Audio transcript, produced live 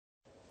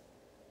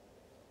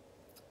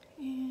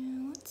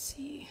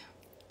see.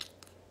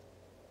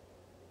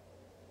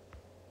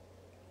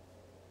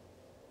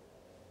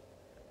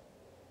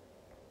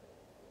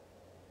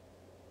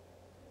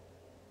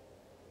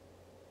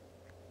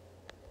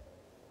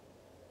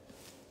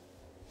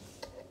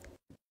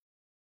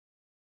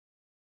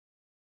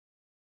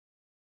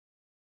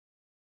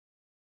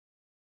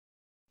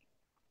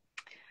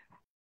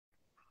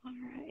 All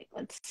right,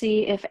 let's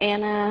see if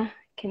Anna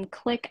can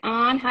click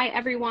on. Hi,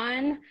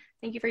 everyone.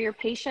 Thank you for your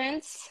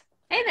patience.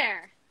 Hey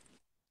there.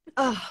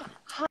 Oh,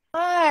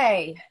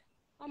 hi.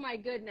 Oh, my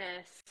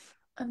goodness.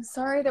 I'm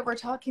sorry that we're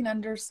talking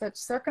under such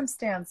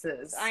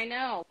circumstances. I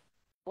know.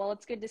 Well,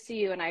 it's good to see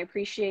you, and I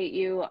appreciate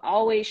you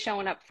always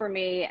showing up for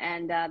me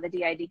and the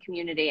DID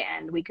community,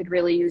 and we could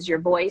really use your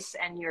voice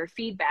and your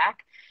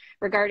feedback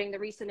regarding the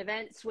recent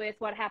events with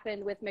what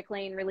happened with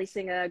McLean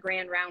releasing a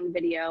grand round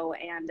video,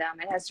 and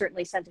it has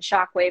certainly sent a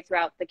shockwave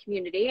throughout the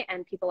community,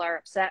 and people are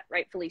upset,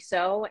 rightfully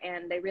so,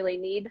 and they really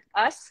need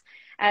us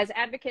as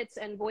advocates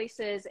and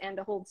voices and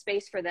to hold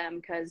space for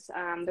them, because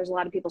there's a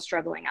lot of people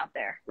struggling out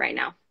there right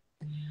now.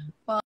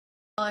 Well,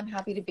 I'm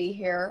happy to be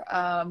here.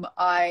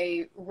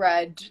 I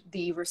read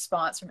the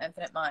response from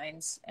Infinite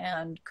Minds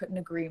and couldn't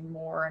agree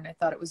more, and I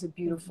thought it was a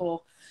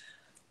beautiful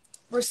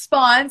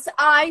response.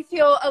 I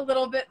feel a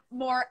little bit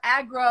more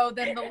aggro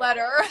than the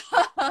letter.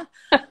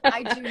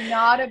 I do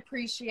not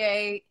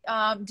appreciate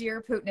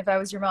Dear Putin, if I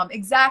was your mom.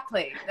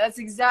 Exactly. That's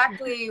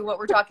exactly what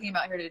we're talking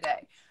about here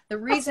today. The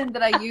reason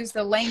that I use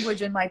the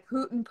language in my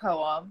Putin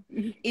poem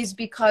is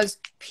because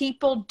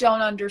people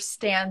don't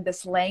understand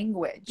this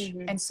language.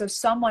 And so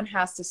someone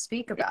has to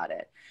speak about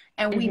it.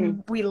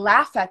 And we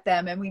laugh at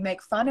them and we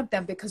make fun of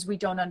them because we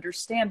don't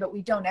understand, but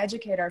we don't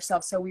educate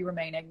ourselves, so we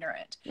remain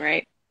ignorant.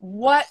 Right.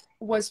 What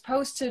was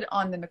posted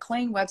on the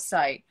McLean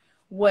website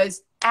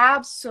was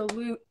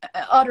absolute,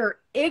 utter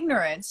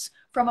ignorance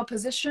from a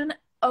position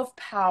of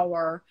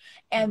power.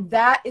 And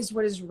that is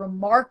what is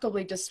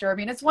remarkably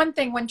disturbing. It's one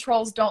thing when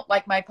trolls don't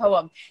like my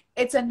poem.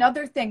 It's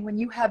another thing when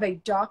you have a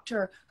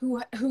doctor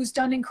who's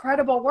done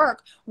incredible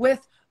work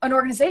with an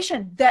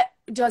organization that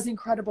does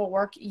incredible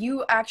work.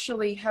 You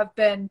actually have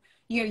been,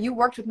 you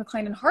worked with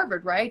McLean and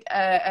Harvard, right?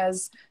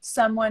 As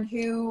someone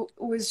who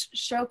was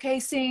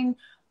showcasing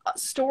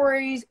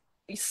stories,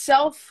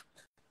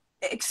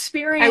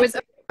 self-experience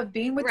of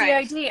being with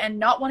DID and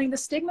not wanting the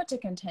stigma to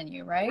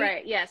continue, right?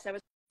 Right, yes. I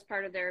was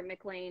part of their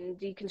McLean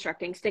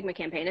Deconstructing Stigma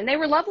campaign, and they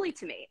were lovely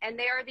to me. And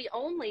they are the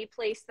only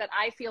place that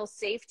I feel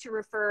safe to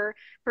refer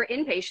for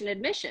inpatient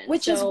admission.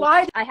 Which is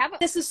why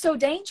this is so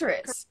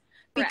dangerous.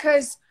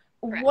 Because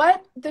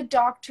what the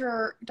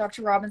Dr.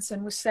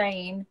 Robinson was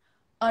saying,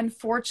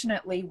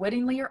 unfortunately,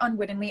 wittingly or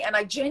unwittingly, and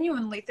I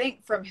genuinely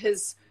think from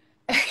his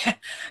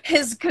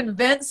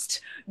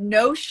convinced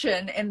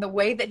notion in the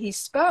way that he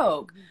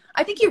spoke,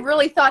 I think he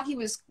really thought he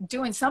was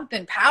doing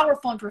something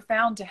powerful and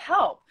profound to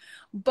help.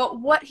 But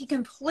what he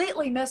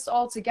completely missed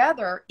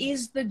altogether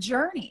is the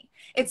journey.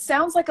 It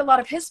sounds like a lot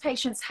of his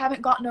patients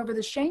haven't gotten over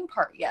the shame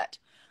part yet.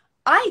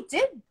 I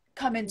did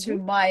come into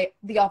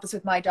the office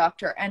with my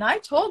doctor, and I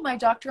told my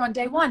doctor on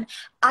day one,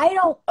 I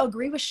don't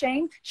agree with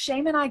shame.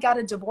 Shame and I got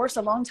a divorce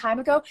a long time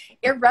ago.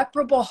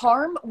 Irreparable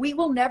harm. We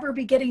will never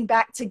be getting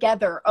back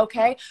together.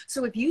 Okay.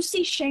 So if you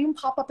see shame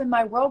pop up in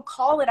my world,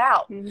 call it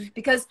out,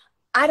 because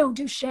I don't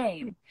do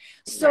shame.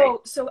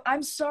 So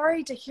I'm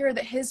sorry to hear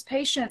that his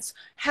patients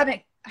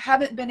haven't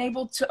been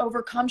able to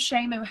overcome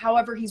shame, and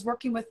however he's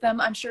working with them,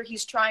 I'm sure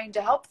he's trying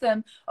to help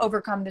them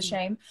overcome the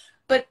shame.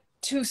 But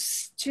to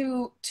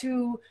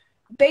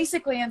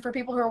basically, and for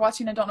people who are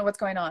watching and don't know what's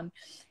going on,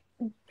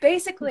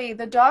 basically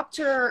the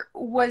doctor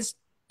was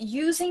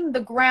using the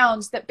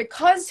grounds that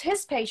because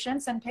his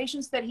patients and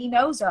patients that he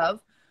knows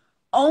of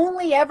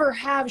only ever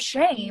have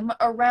shame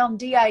around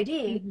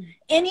DID,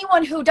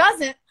 anyone who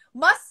doesn't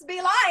must be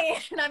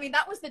lying. I mean,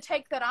 that was the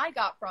take that I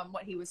got from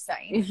what he was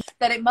saying,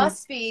 that it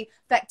must be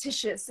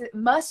factitious. It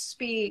must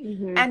be,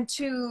 and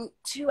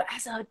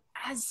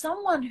as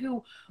someone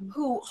who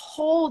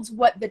holds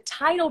what the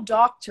title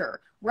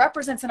doctor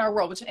represents in our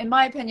world, which in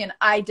my opinion,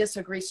 I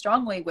disagree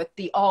strongly with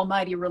the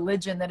almighty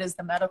religion that is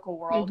the medical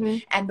world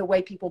and the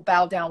way people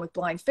bow down with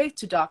blind faith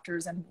to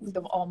doctors and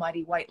the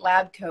almighty white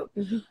lab coat.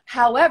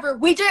 However,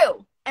 we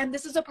do. And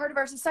this is a part of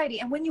our society.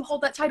 And when you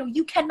hold that title,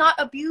 you cannot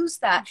abuse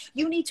that.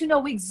 You need to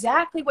know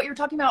exactly what you're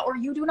talking about, or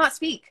you do not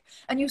speak.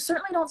 And you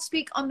certainly don't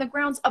speak on the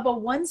grounds of a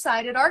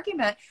one-sided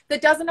argument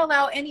that doesn't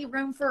allow any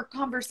room for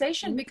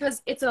conversation,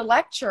 because it's a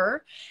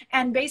lecture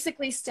and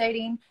basically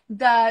stating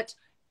that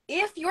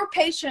if your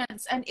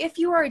patients, and if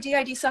you are a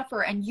DID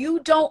sufferer and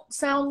you don't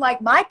sound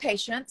like my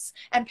patients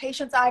and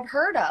patients I've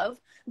heard of,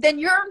 then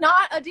you're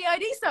not a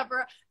DID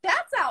sufferer.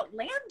 That's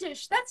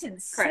outlandish. That's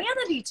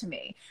insanity to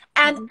me.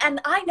 And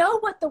I know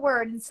what the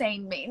word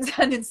insane means,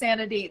 and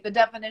insanity, the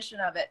definition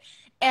of it.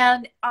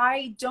 And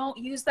I don't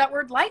use that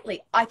word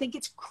lightly. I think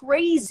it's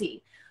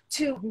crazy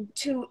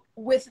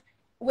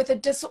with a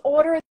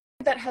disorder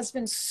that has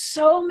been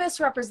so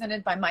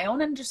misrepresented by my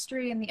own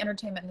industry and the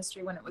entertainment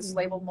industry when it was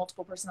labeled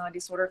multiple personality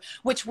disorder,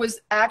 which was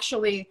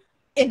actually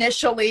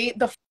initially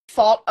the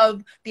fault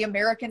of the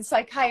American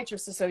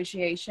Psychiatrists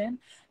Association,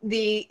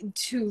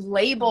 to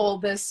label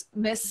this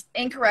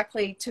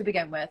incorrectly to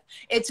begin with,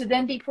 it to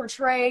then be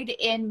portrayed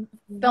in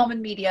film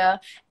and media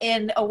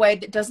in a way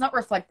that does not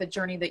reflect the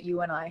journey that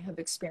you and I have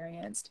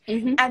experienced.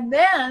 And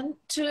then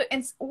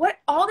what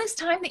all this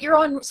time that you're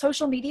on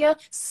social media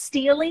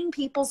stealing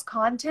people's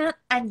content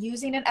and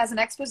using it as an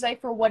expose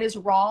for what is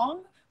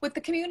wrong with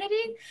the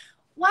community.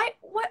 Why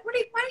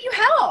don't you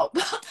help?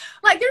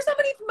 Like, there's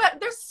somebody,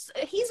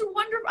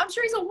 I'm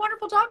sure he's a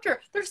wonderful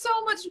doctor. There's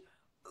so much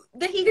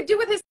that he could do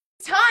with his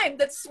time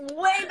that's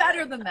way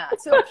better than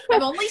that. So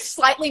I'm only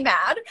slightly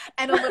mad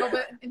and a little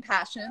bit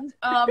impassioned.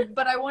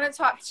 But I want to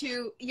talk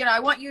to, I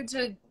want you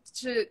to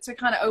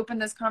kind of open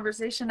this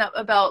conversation up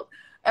about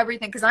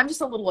everything, because I'm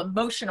just a little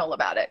emotional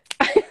about it.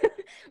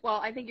 Well,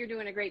 I think you're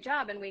doing a great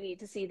job, and we need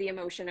to see the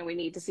emotion and we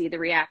need to see the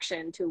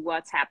reaction to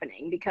what's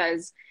happening,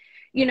 because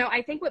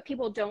I think what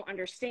people don't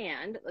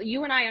understand,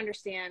 you and I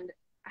understand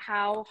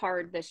how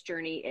hard this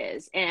journey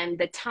is, and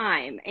the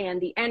time and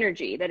the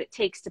energy that it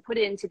takes to put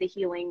into the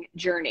healing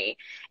journey.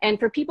 And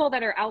for people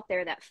that are out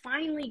there that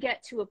finally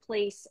get to a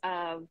place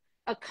of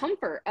a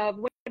comfort of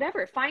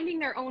whatever, finding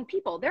their own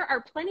people, there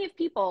are plenty of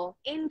people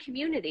in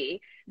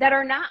community that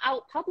are not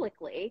out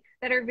publicly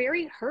that are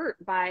very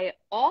hurt by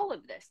all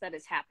of this that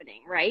is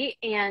happening, right?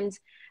 And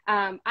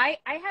I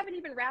haven't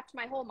even wrapped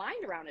my whole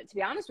mind around it, to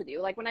be honest with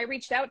you. Like, when I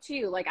reached out to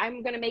you, like,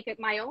 I'm going to make it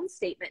my own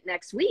statement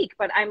next week,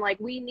 but I'm like,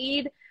 we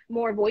need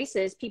more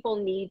voices.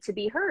 People need to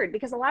be heard,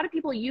 because a lot of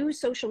people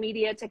use social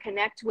media to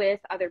connect with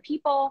other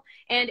people,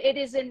 and it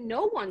is in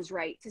no one's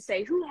right to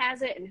say who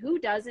has it and who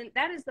doesn't.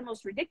 That is the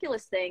most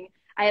ridiculous thing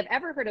I have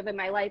ever heard of in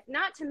my life,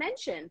 not to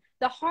mention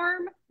the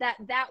harm that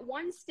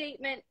one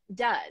statement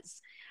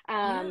does.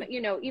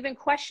 Even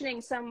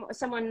questioning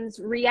someone's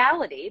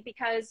reality,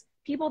 because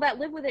people that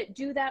live with it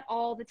do that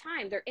all the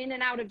time. They're in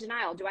and out of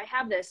denial. Do I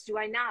have this? Do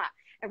I not?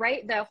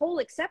 Right? The whole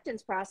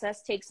acceptance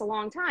process takes a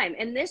long time.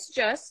 And this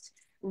just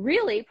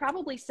really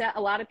probably set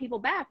a lot of people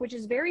back, which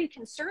is very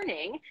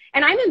concerning.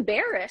 And I'm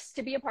embarrassed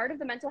to be a part of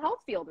the mental health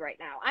field right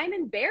now. I'm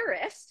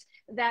embarrassed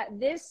that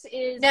this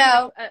is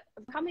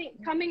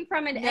coming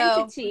from an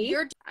entity.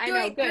 You're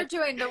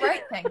doing the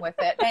right thing with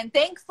it. And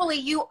thankfully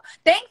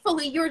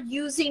you're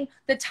using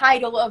the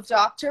title of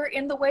doctor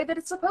in the way that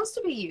it's supposed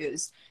to be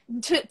used,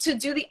 to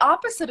do the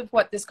opposite of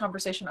what this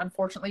conversation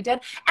unfortunately did.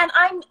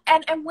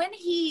 And when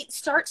he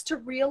starts to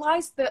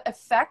realize the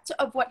effect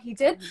of what he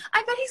did,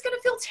 I bet he's going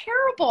to feel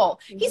terrible.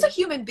 He's a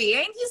human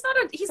being.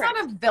 He's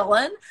not a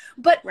villain,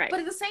 but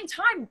at the same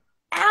time,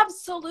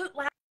 absolute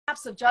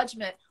lapse of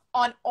judgment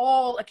on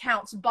all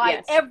accounts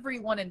by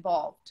everyone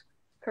involved.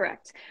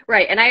 Correct.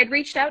 Right. And I had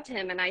reached out to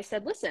him and I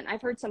said, listen,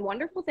 I've heard some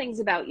wonderful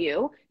things about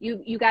you.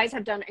 You guys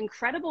have done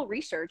incredible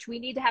research. We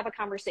need to have a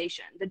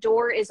conversation. The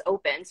door is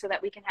open so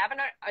that we can have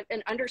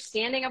an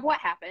understanding of what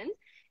happened,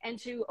 and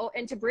to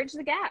bridge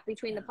the gap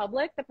between the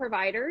public, the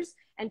providers,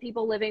 and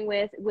people living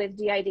with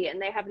DID.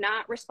 And they have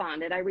not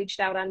responded. I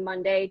reached out on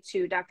Monday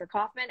to Dr.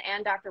 Kaufman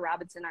and Dr.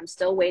 Robinson. I'm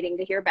still waiting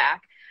to hear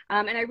back.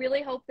 And I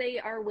really hope they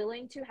are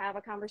willing to have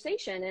a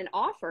conversation and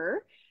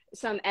offer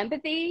some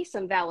empathy,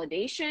 some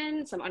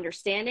validation, some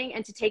understanding,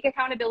 and to take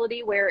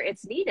accountability where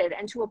it's needed,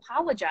 and to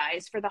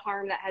apologize for the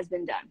harm that has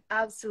been done.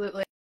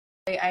 Absolutely.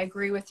 I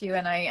agree with you,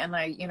 and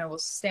I will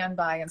stand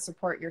by and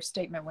support your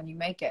statement when you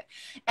make it.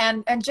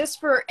 And just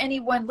for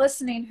anyone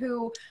listening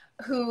who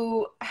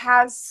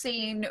has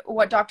seen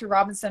what Dr.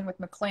 Robinson with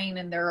McLean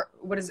and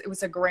it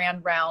was a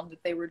grand round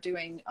that they were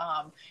doing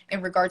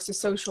in regards to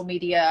social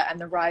media and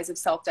the rise of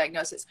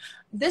self-diagnosis.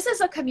 This is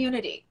a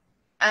community,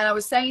 and I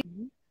was saying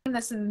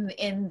this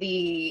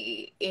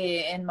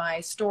in my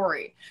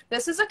story.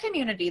 This is a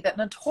community that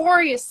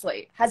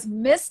notoriously has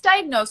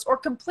misdiagnosed or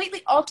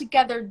completely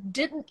altogether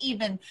didn't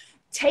even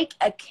take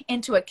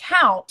into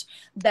account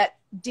that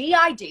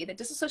DID, the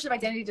dissociative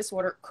identity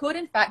disorder, could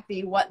in fact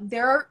be what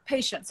their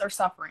patients are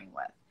suffering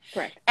with.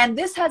 Correct. And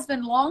this has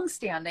been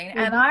long-standing.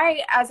 And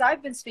as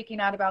I've been speaking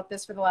out about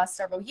this for the last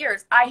several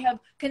years, I have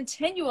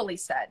continually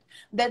said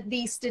that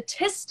the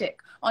statistic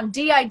on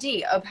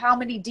DID of how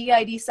many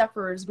DID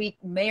sufferers we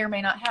may or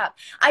may not have,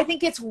 I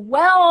think it's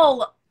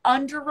well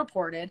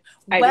underreported,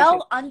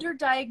 well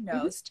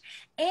underdiagnosed,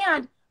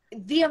 and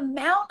the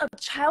amount of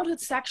childhood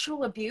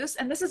sexual abuse,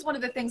 and this is one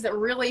of the things that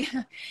really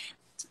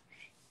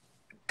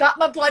got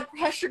my blood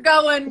pressure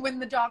going when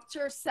the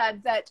doctor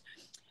said that,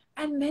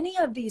 and many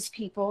of these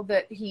people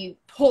that he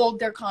pulled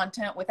their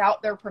content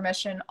without their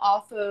permission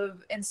off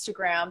of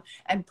Instagram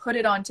and put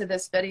it onto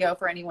this video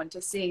for anyone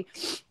to see,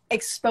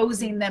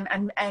 exposing them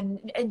and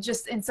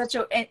just in such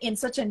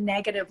a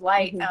negative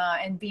light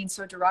and being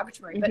so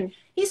derogatory. But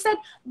he said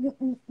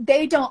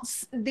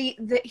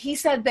he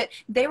said that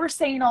they were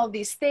saying all of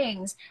these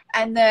things,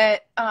 and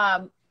that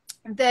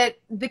that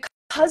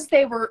because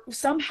they were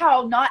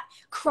somehow not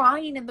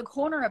crying in the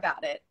corner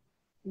about it,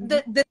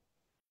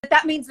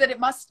 that means that it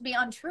must be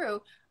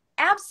untrue.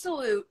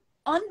 Absolute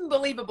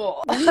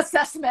unbelievable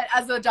assessment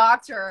as a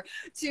doctor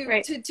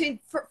to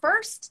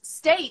first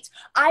state,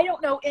 I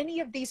don't know any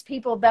of these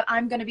people that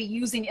I'm going to be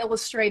using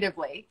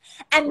illustratively.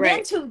 And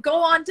then to go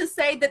on to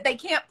say that they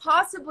can't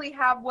possibly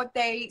have what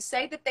they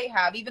say that they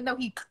have, even though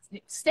he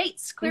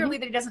states clearly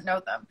that he doesn't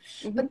know them.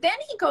 But then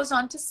he goes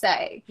on to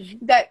say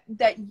that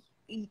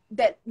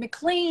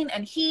McLean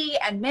and he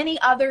and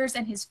many others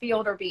in his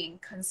field are being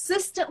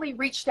consistently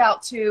reached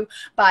out to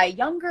by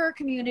younger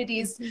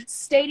communities,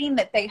 stating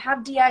that they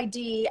have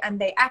DID and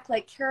they act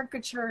like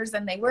caricatures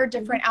and they wear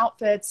different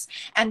outfits.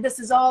 And this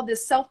is all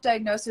this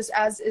self-diagnosis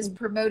as is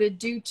promoted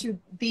due to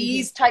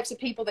these types of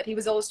people that he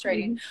was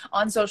illustrating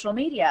on social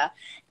media.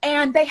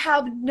 And they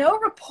have no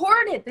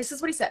reported, this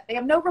is what he said, they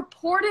have no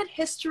reported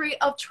history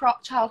of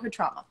childhood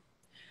trauma.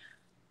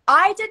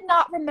 I did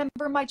not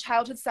remember my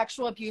childhood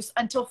sexual abuse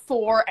until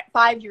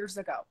 5 years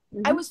ago.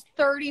 I was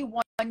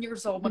 31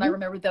 years old when I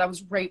remembered that I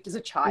was raped as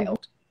a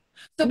child.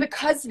 So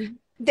because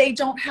they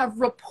don't have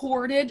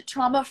reported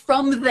trauma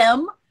from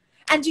them,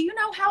 and do you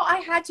know how I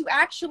had to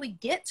actually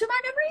get to my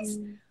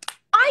memories?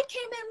 I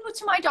came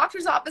into my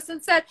doctor's office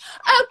and said,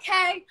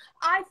 okay,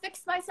 I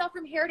fixed myself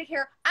from hair to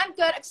hair. I'm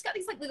good. I just got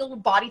these like little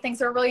body things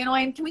that are really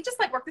annoying. Can we just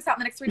like work this out in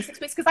the next 3 to 6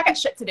 weeks? Because I got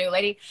shit to do,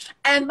 lady.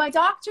 And my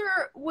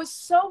doctor was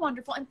so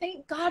wonderful. And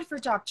thank God for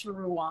Dr.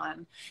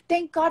 Ruan.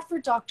 Thank God for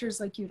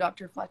doctors like you,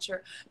 Dr.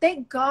 Fletcher.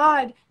 Thank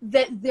God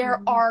that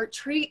there are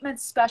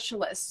treatment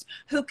specialists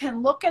who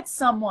can look at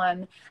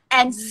someone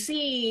and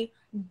see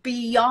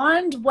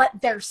beyond what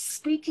they're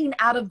speaking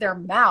out of their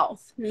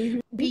mouth,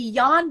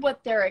 beyond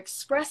what they're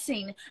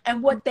expressing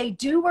and what they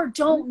do or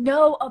don't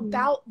know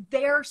about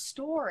their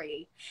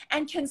story,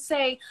 and can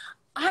say,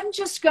 I'm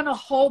just going to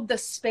hold the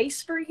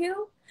space for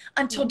you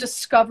until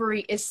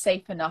discovery is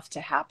safe enough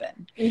to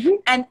happen.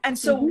 And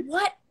so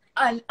what,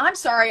 I'm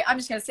sorry, I'm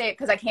just going to say it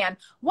because I can.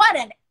 What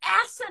an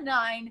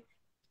asinine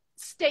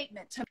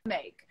statement to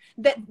make,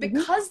 that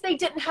because they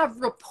didn't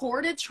have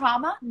reported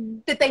trauma,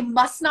 that they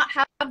must not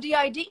have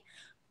DID.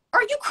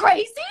 Are you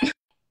crazy?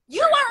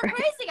 You are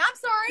crazy. I'm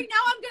sorry.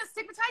 Now I'm going to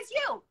stigmatize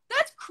you.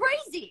 That's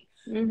crazy.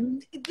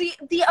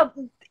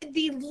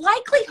 The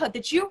likelihood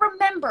that you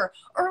remember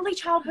early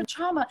childhood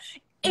trauma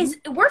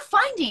we're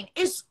finding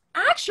is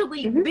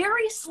actually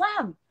very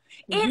slim.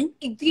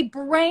 The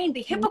brain,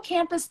 the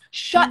hippocampus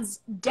shuts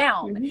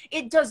down.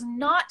 It does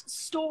not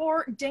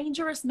store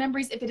dangerous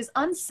memories if it is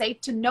unsafe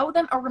to know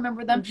them or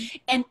remember them.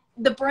 And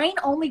the brain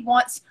only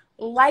wants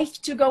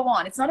life to go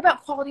on. It's not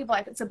about quality of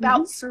life. It's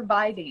about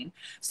surviving.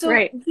 So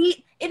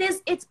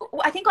it's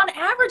I think on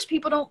average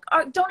people don't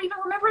even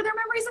remember their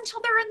memories until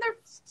they're in their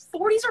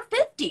 40s or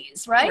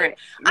 50s, right?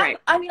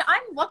 I mean,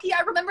 I'm lucky I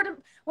remembered it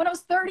when I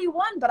was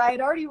 31, but I had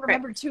already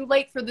remembered too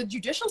late for the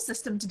judicial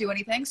system to do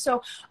anything.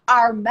 So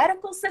our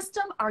medical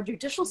system, our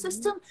judicial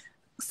system,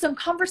 some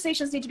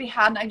conversations need to be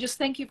had. And I just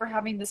thank you for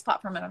having this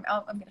platform. And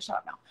I'm going to shut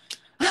up now.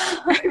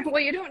 Well,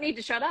 you don't need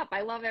to shut up.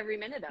 I love every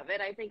minute of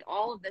it. I think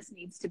all of this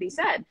needs to be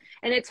said.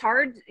 And it's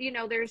hard, you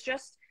know, there's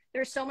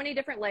so many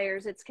different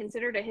layers. It's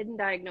considered a hidden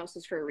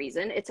diagnosis for a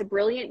reason. It's a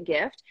brilliant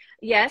gift.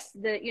 Yes,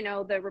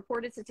 the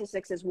reported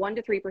statistics is 1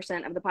 to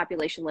 3% of the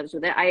population lives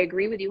with it. I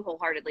agree with you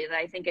wholeheartedly that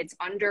I think it's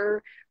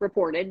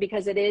underreported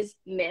because it is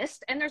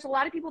missed. And there's a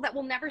lot of people that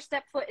will never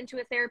step foot into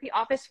a therapy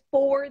office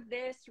for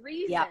this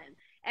reason.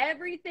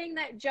 Everything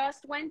that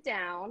just went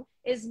down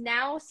is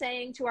now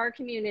saying to our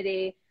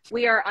community,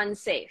 we are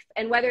unsafe.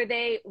 And whether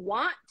they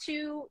want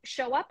to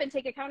show up and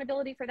take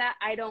accountability for that,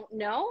 I don't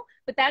know,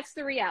 but that's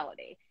the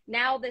reality.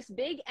 Now, this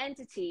big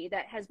entity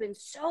that has been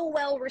so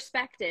well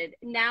respected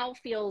now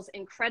feels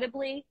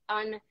incredibly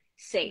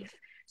unsafe.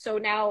 So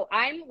now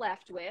I'm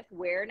left with,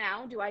 where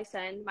now do I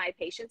send my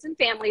patients and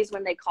families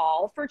when they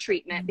call for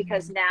treatment?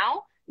 Because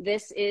now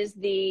this is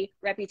the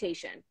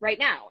reputation right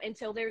now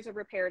until there's a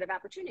reparative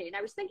opportunity. And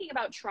I was thinking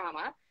about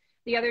trauma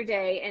the other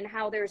day and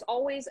how there's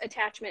always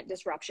attachment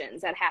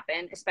disruptions that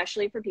happen,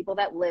 especially for people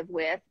that live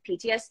with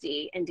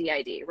PTSD and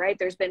DID, right?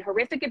 There's been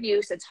horrific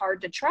abuse. It's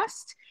hard to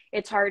trust.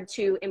 It's hard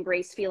to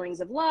embrace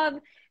feelings of love.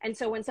 And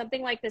so when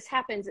something like this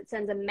happens, it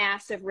sends a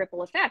massive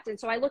ripple effect. And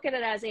so I look at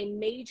it as a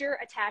major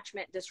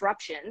attachment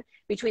disruption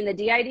between the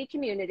DID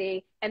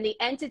community and the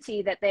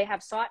entity that they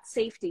have sought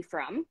safety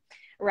from,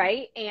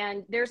 right?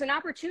 And there's an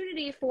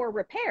opportunity for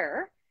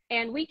repair,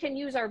 and we can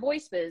use our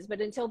voice biz,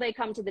 but until they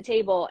come to the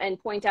table and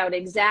point out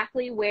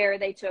exactly where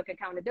they took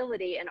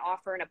accountability and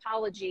offer an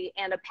apology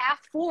and a path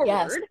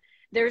forward,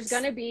 there's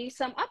going to be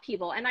some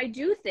upheaval. And I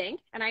do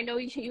think, and I know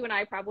you and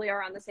I probably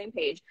are on the same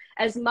page,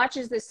 as much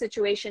as this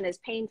situation is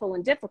painful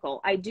and difficult,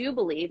 I do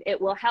believe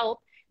it will help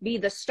be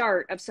the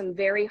start of some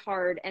very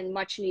hard and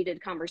much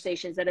needed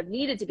conversations that have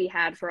needed to be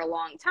had for a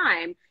long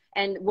time.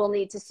 And we'll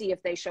need to see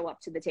if they show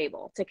up to the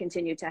table to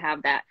continue to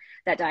have that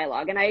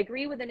dialogue. And I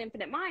agree with An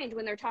Infinite Mind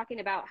when they're talking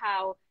about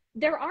how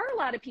there are a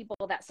lot of people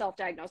that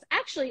self-diagnose.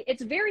 Actually,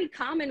 it's very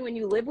common when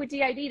you live with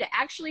DID to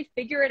actually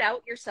figure it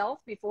out yourself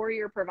before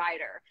your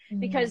provider,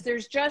 because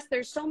there's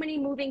so many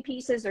moving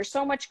pieces. There's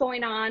so much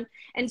going on.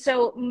 And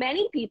so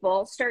many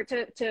people start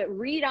to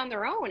read on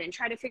their own and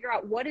try to figure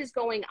out what is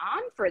going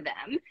on for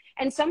them.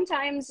 And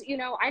sometimes, you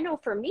know, I know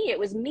for me, it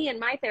was me and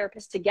my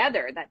therapist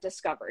together that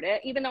discovered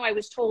it. Even though I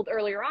was told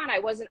earlier on,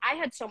 I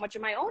had so much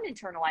of my own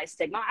internalized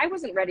stigma. I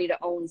wasn't ready to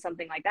own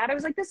something like that. I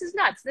was like, this is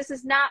nuts. This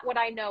is not what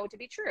I know to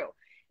be true.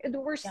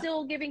 We're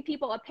still giving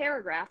people a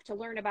paragraph to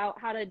learn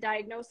about how to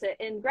diagnose it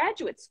in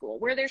graduate school,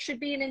 where there should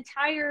be an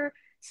entire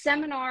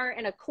seminar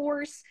and a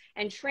course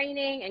and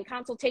training and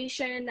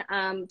consultation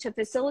to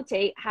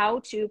facilitate how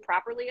to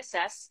properly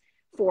assess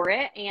for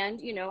it and,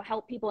 you know,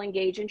 help people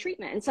engage in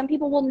treatment. And some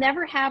people will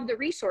never have the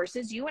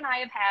resources you and I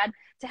have had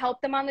to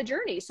help them on the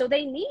journey. So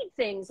they need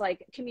things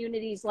like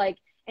communities like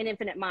An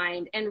Infinite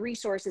Mind and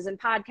resources and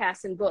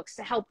podcasts and books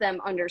to help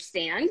them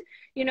understand.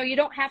 You know, you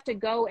don't have to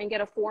go and get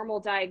a formal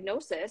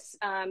diagnosis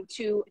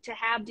to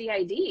have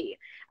DID.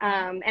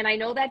 And I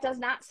know that does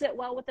not sit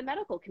well with the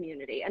medical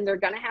community, and they're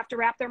going to have to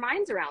wrap their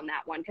minds around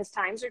that one, because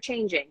times are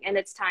changing and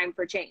it's time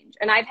for change.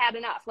 And I've had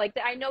enough. Like,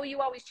 I know you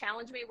always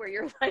challenge me where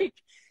you're like,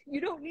 you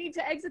don't need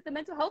to exit the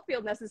mental health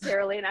field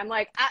necessarily. And I'm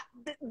like,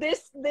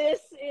 this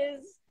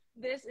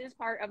is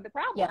part of the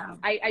problem.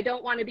 Yeah. I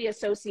don't want to be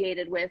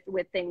associated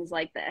with things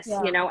like this,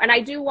 you know, and I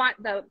do want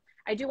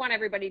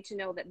everybody to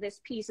know that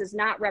this piece is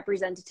not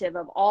representative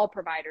of all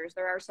providers.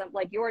 There are some,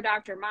 like your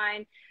doctor,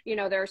 mine, you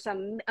know, there are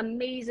some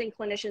amazing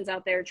clinicians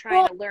out there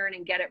trying to learn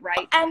and get it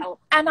right. To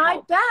help.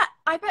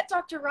 I bet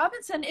Dr.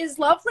 Robinson is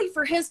lovely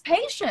for his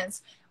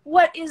patients.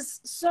 What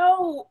is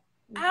so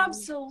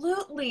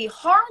absolutely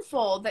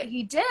harmful that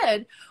he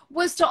did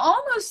was to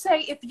almost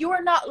say, if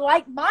you're not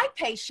like my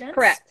patients,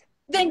 correct,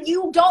 then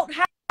you don't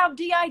have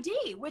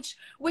DID, which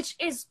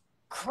is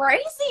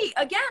crazy.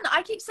 Again,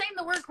 I keep saying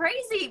the word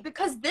crazy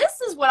because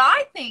this is what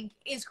I think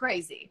is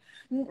crazy.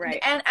 Right.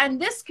 And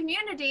this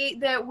community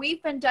that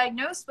we've been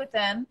diagnosed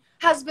within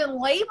has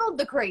been labeled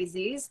the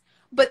crazies,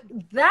 but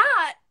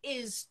that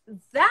is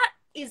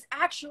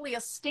actually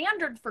a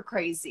standard for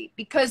crazy,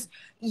 because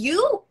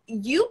you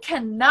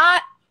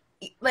cannot,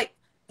 like,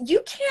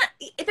 you can't,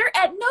 they're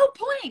at no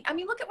point. I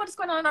mean, look at what's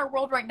going on in our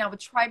world right now with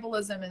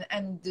tribalism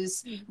and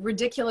this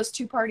ridiculous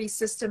two-party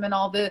system and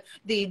all the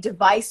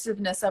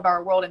divisiveness of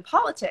our world in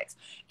politics.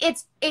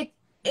 It's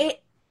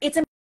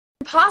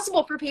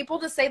impossible for people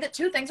to say that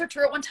two things are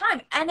true at one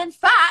time. And in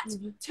fact,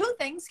 two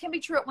things can be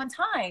true at one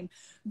time.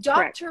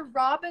 Dr.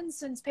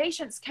 Robinson's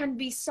patients can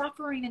be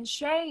suffering in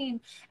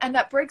shame, and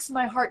that breaks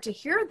my heart to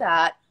hear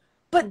that.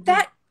 But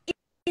that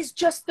is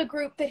just the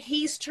group that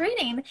he's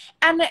treating,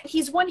 and that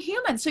he's one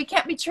human, so he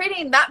can't be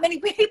treating that many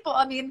people.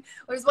 I mean,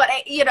 there's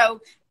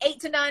 8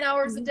 to 9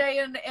 hours a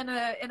day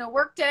in a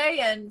work day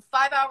and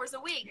 5 hours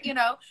a week. You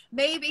know,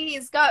 maybe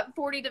he's got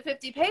 40 to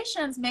 50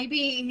 patients, maybe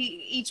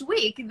each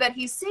week that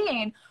he's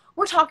seeing.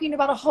 We're talking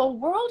about a whole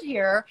world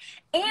here,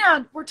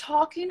 and we're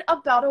talking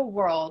about a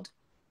world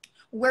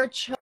where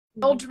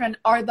children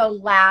are the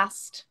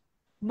last,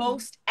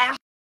 most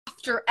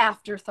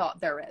afterthought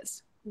there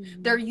is.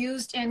 They're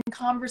used in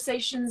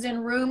conversations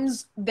in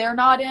rooms they're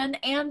not in,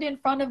 and in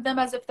front of them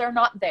as if they're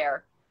not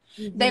there.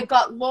 They've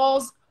got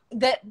laws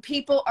that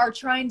people are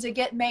trying to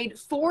get made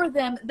for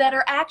them that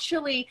are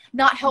actually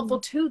not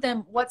helpful to them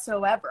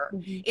whatsoever.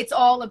 It's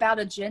all about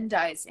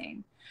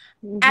agendizing.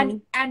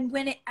 And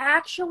when it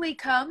actually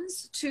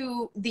comes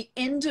to the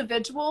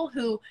individual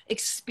who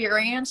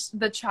experienced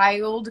the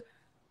childhood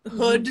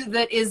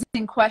that is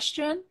in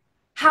question,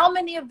 how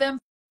many of them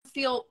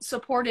feel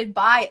supported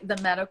by the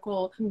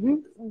medical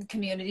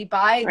community,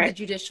 by the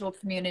judicial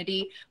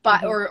community,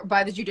 or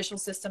by the judicial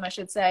system, I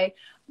should say?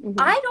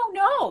 I don't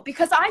know,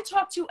 because I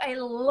talk to a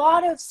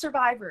lot of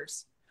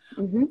survivors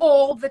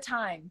all the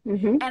time,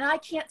 and I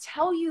can't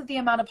tell you the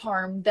amount of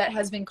harm that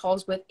has been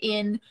caused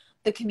within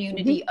the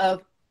community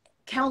of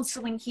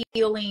counseling,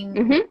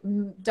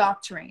 healing,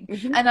 doctoring.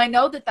 And I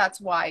know that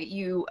that's why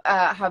you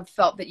have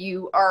felt that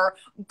you are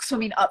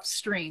swimming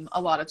upstream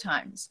a lot of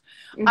times.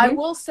 I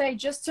will say,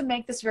 just to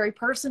make this very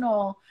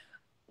personal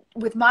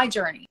with my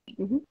journey,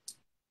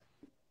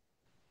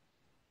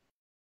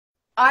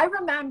 I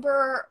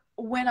remember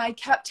when I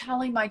kept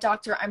telling my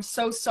doctor, I'm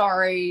so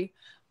sorry,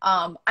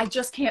 I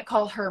just can't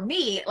call her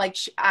me. Like,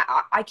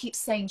 I keep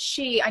saying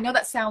she. I know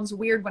that sounds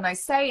weird when I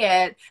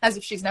say it, as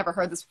if she's never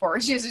heard this before.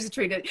 She's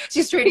treated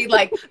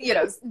like, you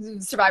know,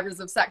 survivors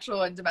of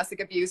sexual and domestic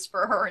abuse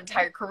for her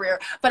entire career.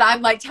 But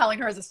I'm like telling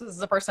her this is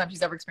the first time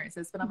she's ever experienced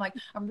this. But I'm like,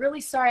 I'm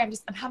really sorry. I'm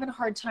having a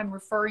hard time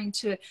referring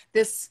to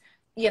this,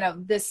 you know,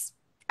 this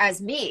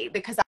as me,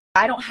 because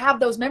I don't have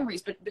those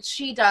memories, but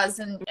she does,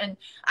 and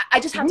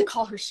I just have to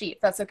call her she, if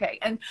that's okay.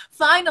 And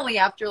finally,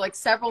 after like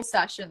several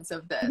sessions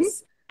of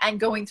this, and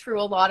going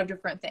through a lot of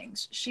different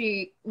things,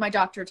 my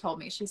doctor told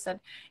me, she said,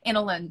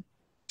 AnnaLynne,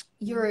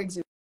 you're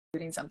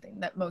exuding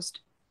something that most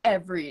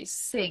every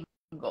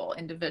single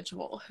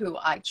individual who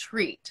I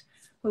treat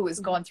who has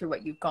gone through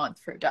what you've gone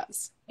through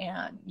does.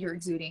 And you're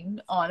exuding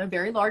on a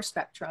very large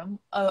spectrum,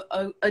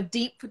 a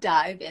deep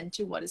dive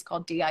into what is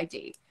called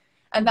DID.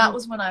 And that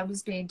was when I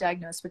was being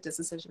diagnosed with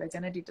dissociative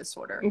identity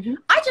disorder.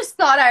 I just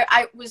thought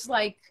I was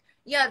like,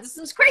 yeah, there's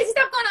some crazy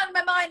stuff going on in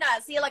my mind. I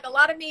see like a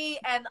lot of me,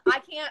 and I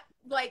can't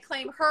like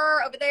claim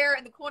her over there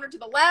in the corner to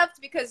the left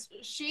because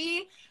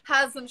she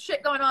has some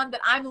shit going on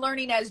that I'm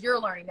learning as you're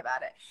learning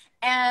about it.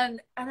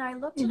 And I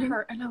looked at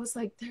her and I was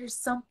like, there's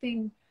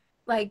something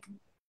like,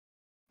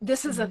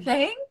 this is a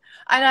thing.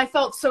 And I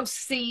felt so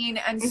seen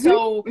and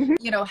so,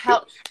 you know,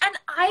 helped. And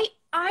I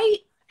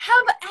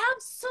have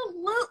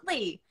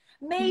absolutely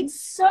made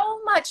so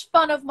much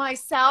fun of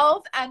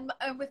myself, and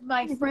with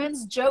my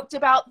friends joked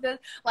about the,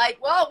 like,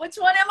 well, which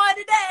one am I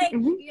today?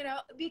 You know,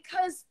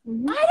 because I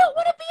don't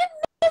want to be in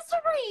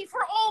misery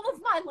for all of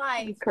my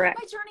life. Correct.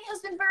 My journey has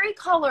been very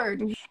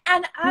colored.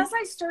 And as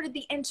I started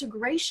the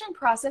integration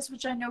process,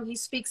 which I know he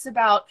speaks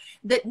about,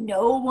 that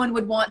no one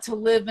would want to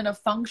live in a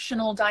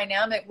functional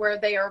dynamic where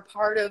they are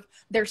part of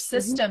their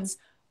systems.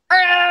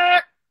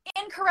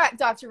 Incorrect,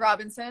 Dr.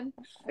 Robinson.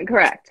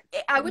 Correct.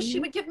 I wish he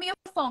would give me a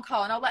phone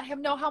call and I'll let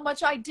him know how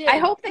much I did. I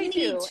hope they need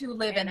do. to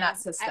live in that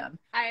system.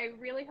 I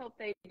really hope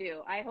they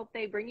do. I hope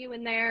they bring you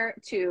in there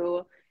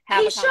to have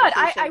he a should.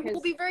 conversation. I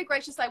will be very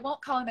gracious. I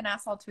won't call him an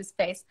asshole to his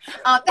face.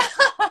 No,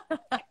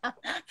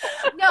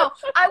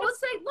 I will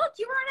say, look,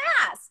 you were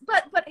an ass.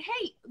 But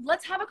hey,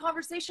 let's have a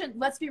conversation.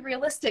 Let's be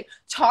realistic.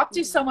 Talk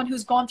to someone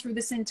who's gone through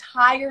this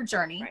entire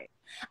journey. Right.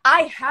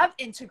 I have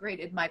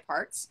integrated my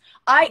parts.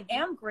 I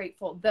am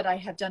grateful that I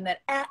have done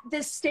that at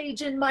this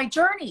stage in my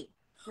journey.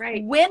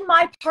 Right. When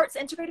my parts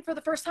integrated for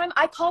the first time,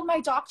 I called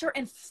my doctor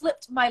and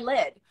flipped my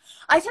lid.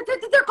 I said,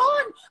 they're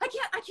gone. I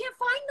can't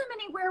find them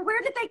anywhere.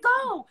 Where did they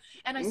go?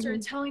 And I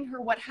started telling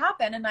her what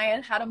happened. And I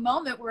had a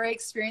moment where I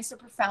experienced a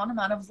profound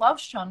amount of love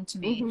shown to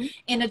me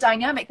in a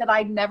dynamic that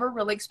I'd never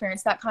really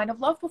experienced that kind of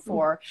love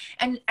before.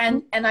 And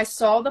I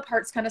saw the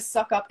parts kind of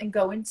suck up and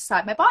go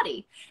inside my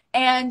body.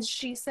 And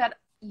she said,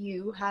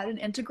 you had an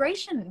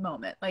integration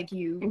moment, like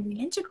you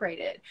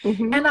integrated.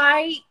 And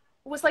I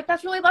was like,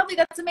 that's really lovely.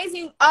 That's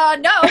amazing. No,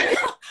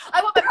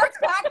 I want my parts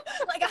back.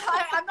 Like,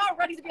 I'm not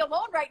ready to be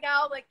alone right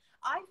now. Like,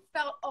 I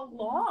felt a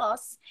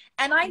loss,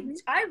 and I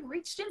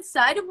reached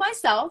inside of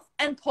myself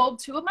and pulled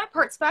two of my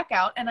parts back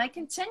out, and I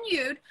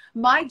continued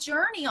my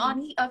journey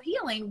of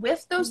healing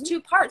with those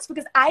two parts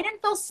because I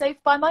didn't feel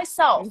safe by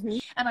myself.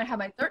 And I had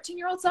my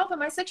 13-year-old self and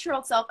my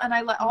 6-year-old self, and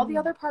I let all the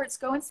other parts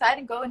go inside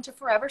and go into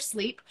forever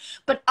sleep.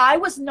 But I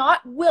was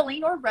not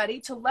willing or ready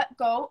to let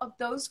go of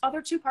those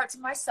other two parts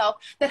of myself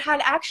that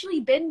had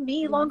actually been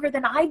me longer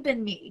than I'd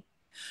been me.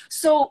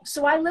 So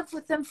I lived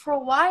with them for a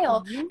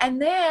while.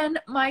 And then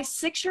my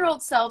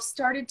 6-year-old self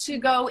started to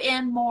go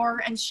in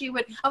more, and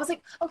I was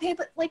like, okay,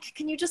 but like,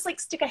 can you just like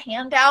stick a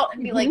hand out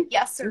and be like,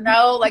 yes or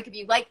no? Like if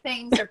you like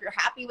things or if you're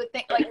happy with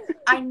things, like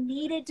I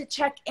needed to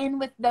check in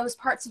with those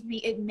parts of me.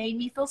 It made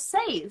me feel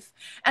safe.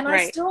 And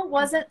I still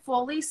wasn't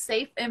fully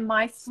safe in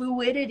my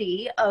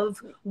fluidity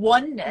of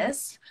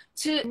oneness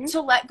to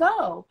let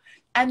go.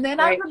 And then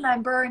I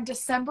remember in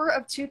December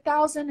of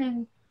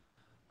 2000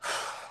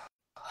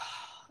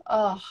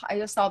 oh, I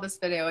just saw this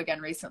video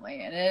again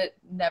recently, and it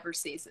never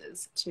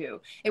ceases to.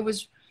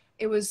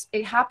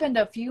 It happened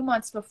a few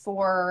months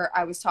before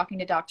I was talking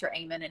to Dr.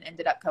 Amen and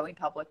ended up going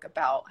public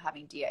about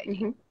having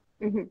DID.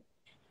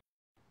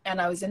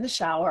 And I was in the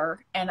shower,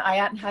 and I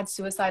hadn't had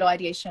suicidal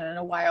ideation in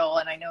a while.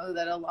 And I know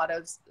that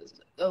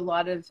a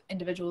lot of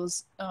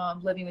individuals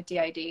living with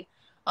DID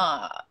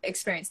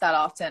experience that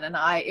often. And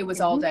it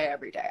was all day,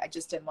 every day. I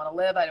just didn't want to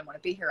live. I didn't want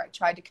to be here. I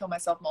tried to kill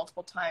myself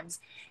multiple times,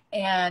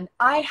 and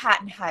I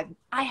hadn't had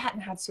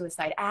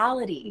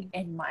suicidality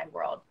in my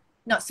world.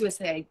 Not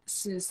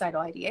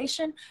suicidal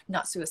ideation,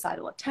 not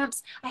suicidal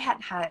attempts. I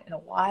hadn't had it in a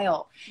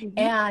while.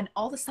 And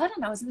all of a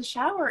sudden I was in the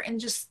shower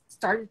and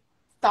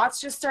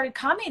thoughts just started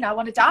coming. I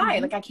want to die.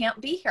 Like, I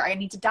can't be here. I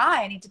need to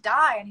die. I need to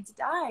die. I need to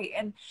die.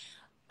 And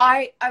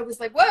I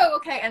was like, whoa,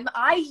 okay. And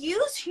I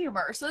use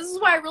humor. So this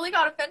is why I really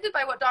got offended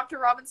by what Dr.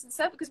 Robinson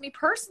said, because me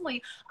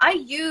personally, I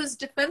use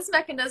defense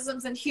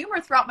mechanisms and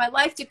humor throughout my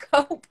life to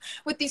cope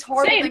with these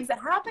horrible things that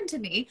happen to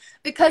me,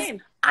 because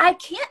I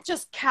can't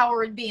just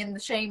cower and be in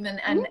the shame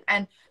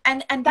and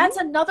that's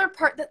another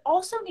part that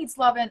also needs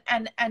love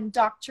and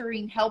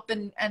doctoring help.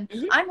 And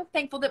I'm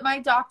thankful that my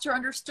doctor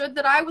understood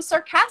that I was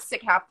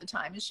sarcastic half the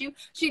time. And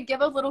she'd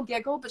give a little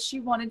giggle, but she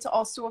wanted to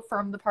also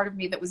affirm the part of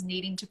me that was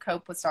needing to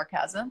cope with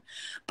sarcasm.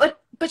 But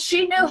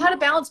she knew how to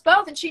balance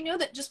both. And she knew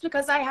that just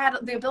because I had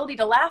the ability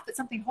to laugh at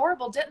something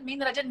horrible didn't mean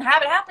that I didn't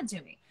have it happen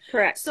to me.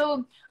 Correct.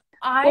 So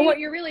well, what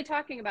you're really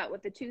talking about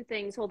with the two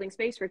things holding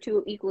space for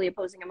two equally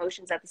opposing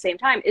emotions at the same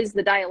time is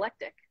the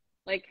dialectic.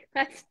 Like,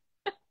 that's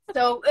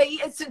so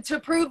it's to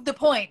prove the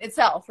point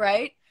itself,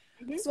 right?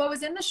 So I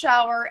was in the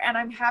shower and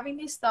I'm having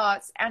these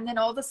thoughts, and then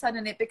all of a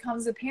sudden it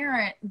becomes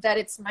apparent that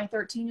it's my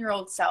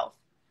 13-year-old self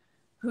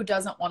who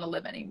doesn't want to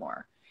live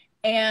anymore.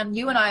 And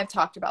you and I have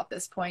talked about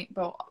this point,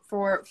 but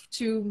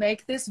to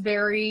make this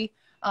very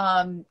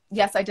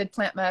Yes, I did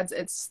plant meds.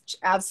 It's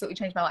absolutely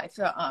changed my life.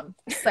 So,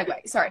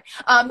 segue, sorry.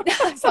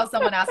 I saw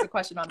someone ask a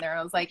question on there.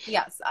 I was like,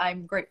 yes,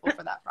 I'm grateful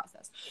for that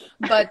process.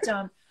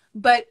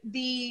 But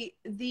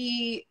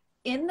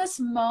in this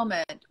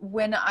moment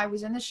when I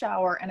was in the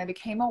shower and I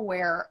became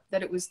aware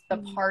that it was the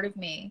part of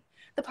me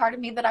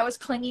that I was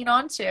clinging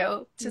on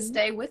to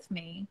stay with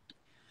me,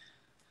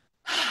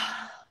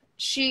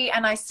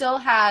 I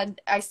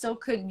still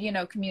could, you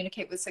know,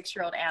 communicate with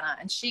 6-year-old Anna,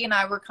 and she and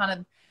I were kind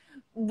of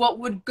what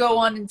would go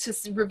on to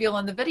reveal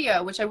in the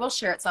video, which I will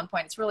share at some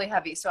point. It's really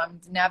heavy, so I'm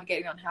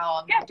navigating on how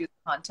I'm going to do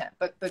the content.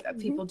 But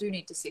people do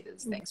need to see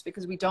these things,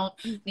 because we don't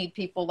need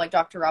people like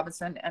Dr.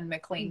 Robinson and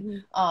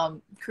McLean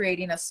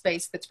creating a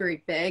space that's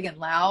very big and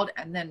loud,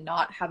 and then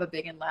not have a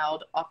big and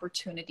loud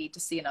opportunity to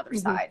see another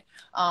side.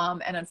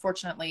 And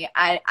unfortunately,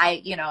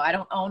 I you know, I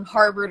don't own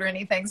Harvard or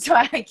anything, so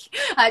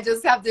I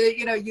just have to,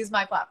 you know, use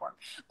my platform.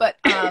 But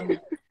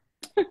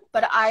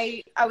but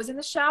I was in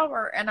the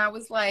shower and I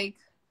was like,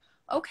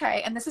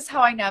 okay, and this is how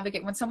I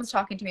navigate when someone's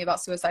talking to me about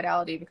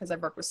suicidality, because I've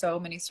worked with so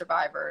many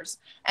survivors,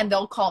 and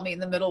they'll call me in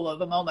the middle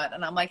of a moment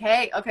and I'm like,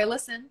 hey, okay,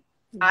 listen,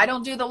 I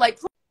don't do the like,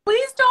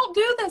 please don't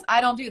do this. I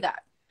don't do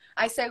that.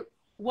 I say,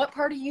 what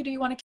part of you do you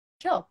want to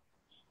kill?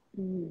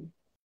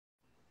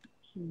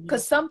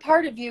 Because some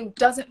part of you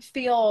doesn't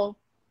feel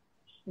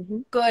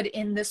good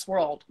in this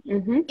world.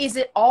 Is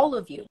it all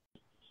of you?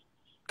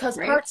 Because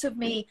parts of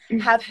me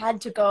have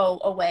had to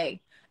go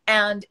away.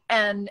 And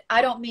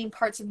I don't mean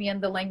parts of me in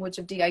the language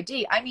of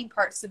DID. I mean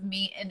parts of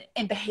me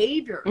in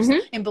behaviors,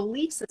 in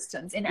belief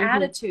systems, in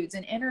attitudes,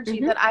 in energy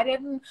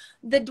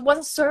that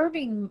wasn't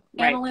serving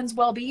AnnaLynne's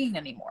well-being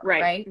anymore.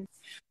 Right.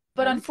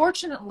 But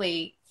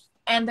unfortunately,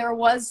 and there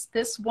was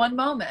this one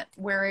moment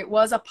where it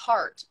was a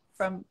part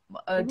from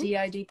a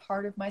DID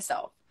part of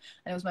myself.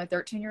 And it was my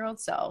 13-year-old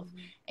self.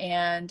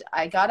 And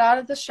I got out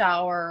of the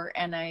shower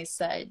and I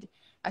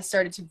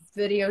started to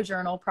video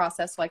journal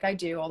process like I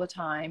do all the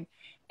time.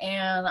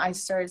 And I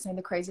started saying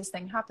the craziest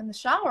thing happened in the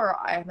shower.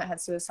 I haven't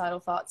had suicidal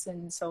thoughts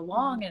in so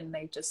long, and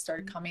they just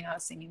started coming out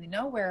of seemingly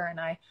nowhere. And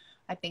I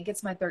think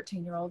it's my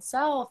 13-year-old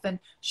self. And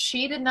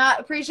she did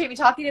not appreciate me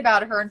talking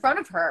about her in front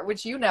of her,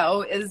 which, you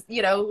know, is,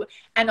 you know,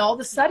 and all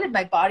of a sudden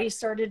my body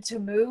started to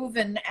move,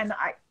 and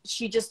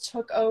she just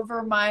took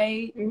over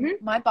my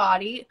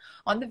body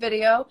on the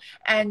video.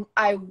 And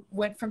I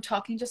went from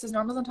talking just as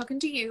normal as I'm talking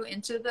to you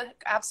into the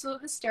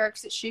absolute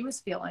hysterics that she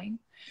was feeling.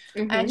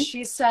 And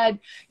she said,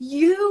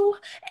 you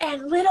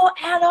and little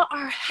Anna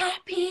are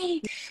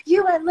happy.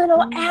 You and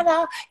little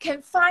Anna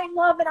can find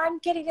love, and I'm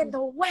getting in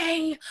the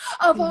way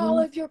of all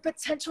of your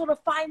potential to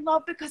find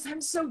love, because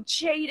I'm so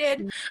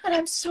jaded and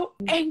I'm so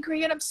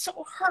angry and I'm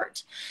so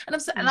hurt. And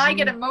and I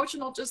get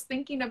emotional just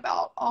thinking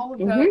about all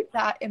of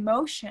that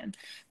emotion,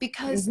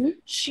 because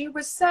she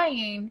was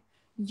saying,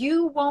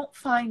 you won't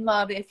find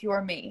love if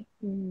you're me.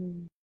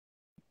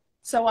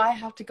 So I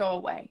have to go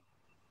away.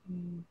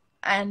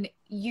 And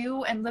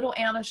you and little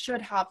Anna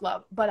should have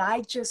love, but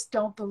I just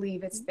don't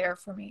believe it's there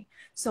for me.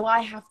 So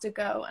I have to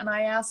go. And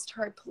I asked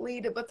her, I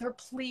pleaded with her,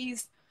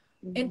 please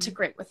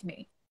integrate with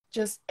me.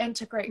 Just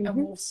integrate and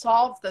we'll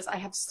solve this. I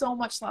have so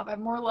much love. I have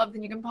more love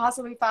than you can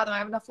possibly fathom. I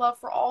have enough love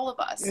for all of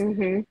us.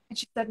 And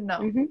she said,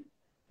 no,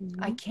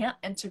 I can't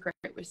integrate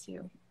with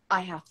you. I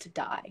have to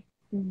die.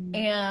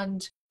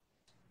 And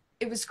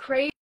it was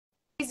crazy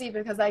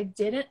because I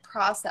didn't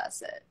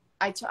process it.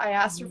 I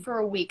asked her for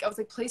a week. I was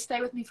like, please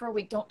stay with me for a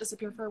week. Don't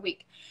disappear for a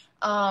week.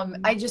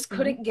 I just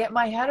couldn't get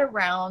my head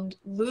around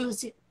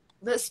losing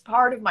this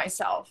part of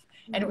myself.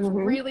 And it was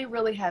really,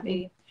 really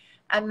heavy.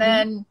 And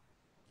then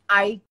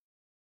I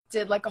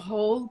did like a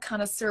whole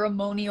kind of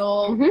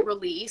ceremonial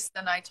release.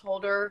 And I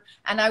told her,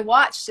 and I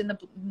watched in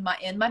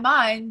my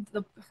mind,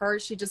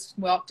 she just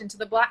walked into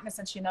the blackness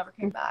and she never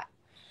came back.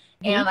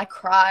 And I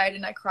cried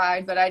and I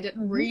cried, but I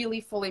didn't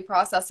really fully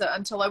process it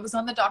until I was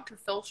on the Dr.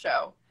 Phil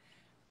show.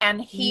 And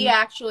he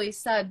actually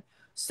said,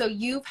 so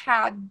you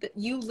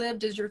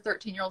lived as your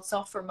 13-year-old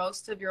self for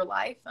most of your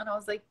life? And I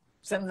was like,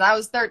 since I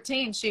was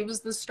 13, she was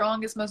the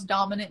strongest, most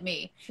dominant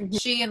me.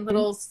 She and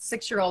little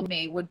 6-year-old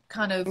me would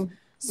kind of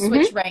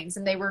switch reins,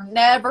 and they were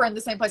never in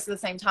the same place at the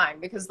same time,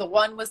 because the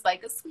one was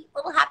like a sweet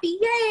little happy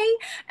yay,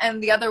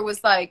 and the other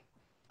was like,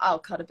 I'll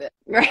cut a bit.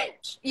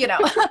 You know,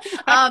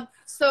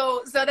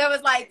 so that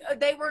was like,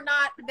 they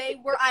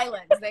were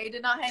islands. They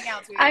did not hang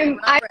out together.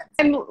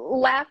 I'm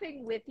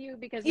laughing with you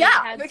because we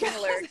had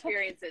similar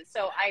experiences.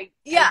 So I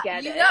get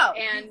it.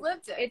 And you've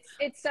lived it.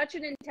 It's such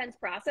an intense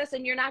process,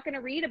 and you're not going to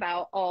read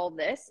about all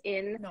this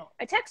in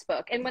a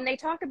textbook. And when they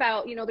talk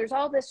about, you know, there's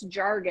all this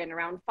jargon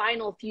around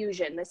final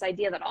fusion, this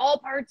idea that all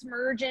parts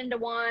merge into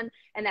one,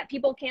 and that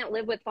people can't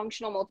live with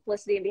functional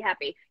multiplicity and be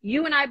happy.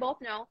 You and I both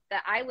know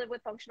that I live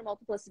with functional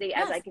multiplicity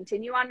as I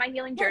continue on my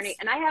healing journey,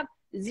 and I have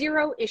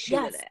zero issue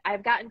Yes. with it.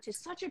 I've gotten to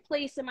such a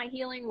place in my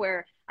healing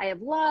where I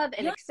have love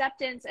and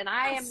acceptance, and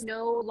I am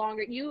no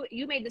longer, you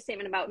made the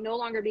statement about no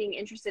longer being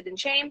interested in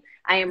shame.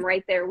 I am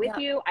right there with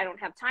you. I don't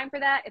have time for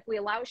that. If we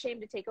allow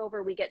shame to take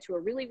over, we get to a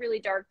really, really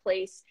dark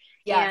place.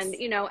 And,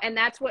 you know, and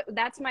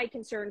that's my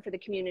concern for the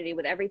community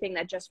with everything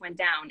that just went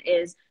down,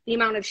 is the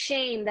amount of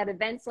shame that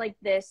events like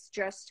this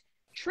just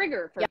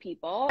trigger for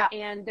people.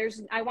 And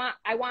I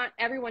want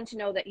everyone to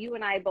know that you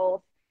and I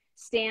both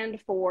stand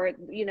for,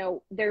 you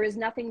know, there is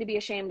nothing to be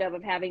ashamed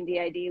of having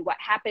DID. What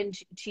happened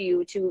to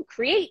you to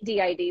create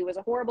DID was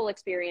a horrible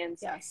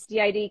experience.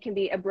 DID can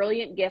be a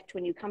brilliant gift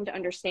when you come to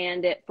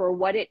understand it for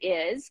what it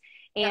is.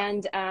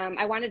 And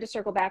I wanted to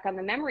circle back on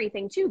the memory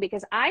thing too,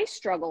 because I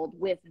struggled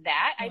with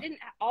that.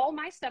 All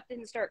my stuff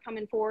didn't start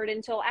coming forward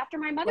until after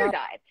my mother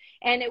died.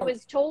 And it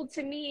was told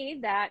to me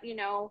that, you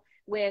know,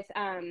 with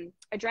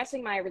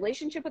addressing my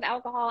relationship with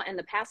alcohol and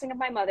the passing of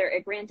my mother,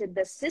 it granted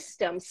the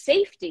system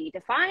safety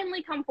to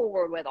finally come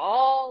forward with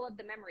all of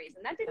the memories.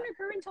 And that didn't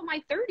occur until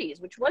my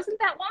 30s, which wasn't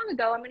that long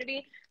ago. I'm going to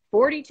be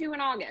 42 in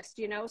August,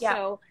 you know?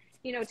 So,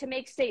 you know, to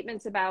make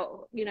statements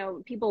about, you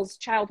know, people's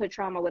childhood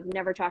trauma with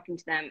never talking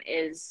to them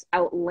is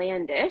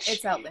outlandish.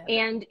 It's outlandish.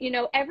 And, you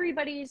know,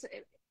 everybody's,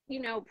 you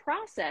know,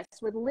 process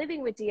with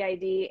living with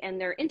DID and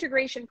their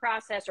integration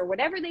process or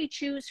whatever they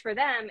choose for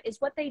them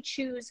is what they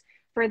choose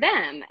for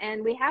them.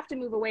 And we have to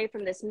move away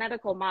from this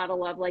medical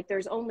model of like,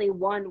 there's only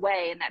one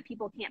way, and that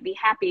people can't be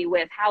happy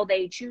with how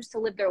they choose to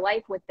live their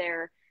life with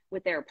their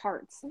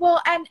parts.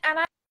 Well, and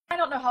I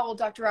don't know how old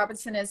Dr.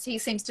 Robinson is. He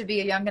seems to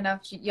be a young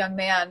enough young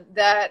man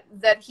that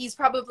he's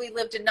probably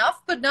lived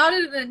enough, but not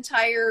an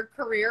entire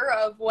career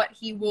of what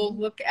he will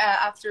look at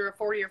after a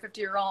 40 or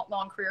 50 year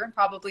long career, and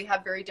probably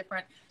have very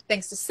different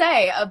things to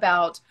say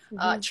about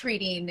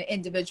treating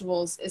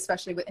individuals,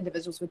 especially with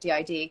individuals with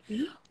DID.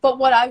 But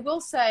what I will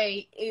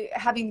say,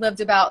 having lived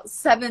about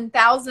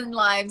 7,000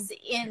 lives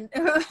in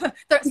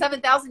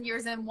 7,000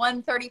 years in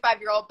one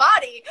 35-year-old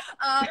body,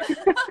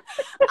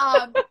 I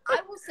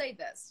will say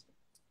this.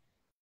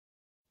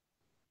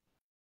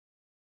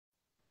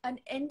 An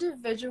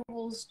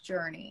individual's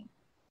journey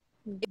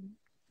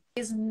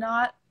is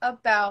not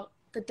about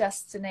the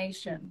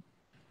destination.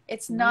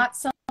 It's not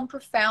some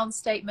profound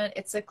statement.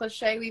 It's a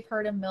cliche we've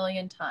heard a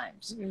million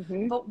times.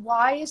 But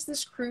why is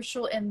this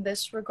crucial in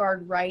this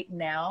regard right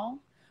now,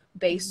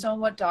 based on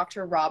what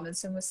Dr.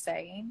 Robinson was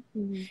saying?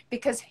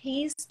 Because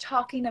he's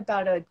talking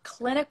about a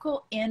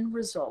clinical end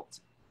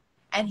result,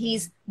 and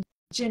he's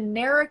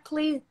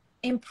generically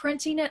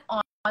imprinting it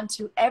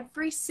onto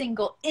every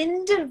single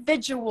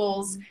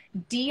individual's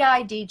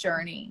DID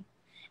journey.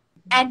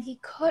 And he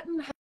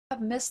couldn't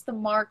have missed the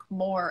mark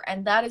more.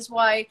 And that is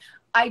why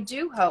I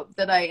do hope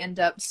that I end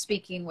up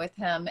speaking with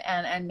him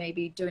and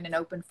maybe doing an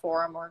open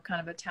forum or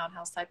kind of a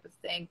townhouse type of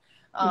thing,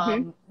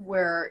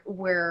 where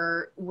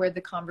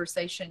the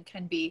conversation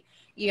can be,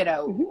 you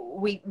know,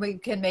 we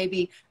can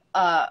maybe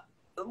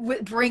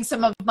bring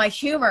some of my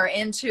humor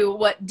into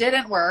what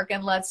didn't work,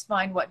 and let's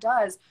find what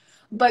does.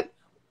 But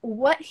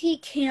what he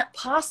can't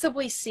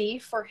possibly see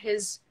for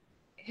his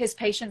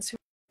patients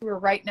who are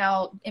right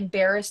now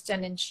embarrassed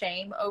and in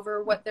shame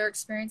over what they're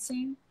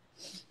experiencing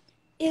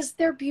is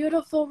their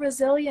beautiful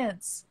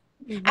resilience.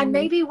 And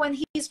maybe when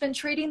he's been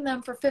treating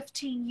them for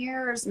 15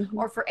 years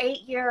or for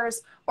 8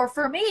 years, or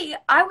for me,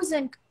 I was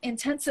in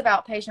intensive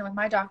outpatient with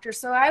my doctor,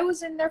 so I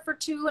was in there for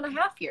 2.5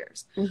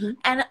 years.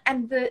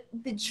 And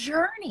the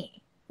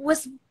journey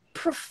was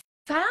profound.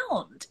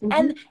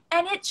 And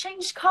it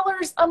changed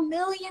colors a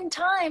million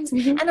times,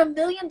 and a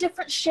million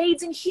different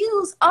shades and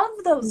hues of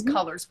those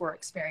colors were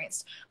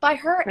experienced by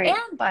her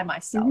and by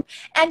myself.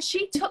 And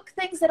she took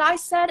things that I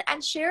said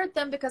and shared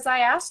them, because I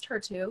asked her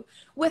to,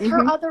 with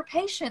her other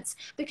patients,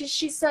 because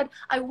she said,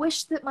 I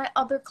wish that my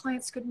other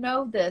clients could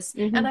know this.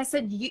 And I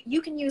said,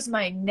 you can use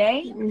my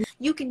name,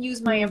 you can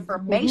use my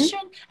information,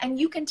 and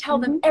you can tell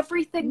them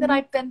everything that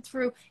I've been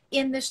through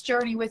in this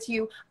journey with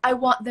you. I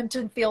want them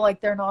to feel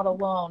like they're not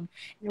alone.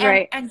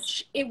 And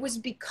it was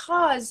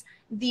because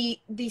the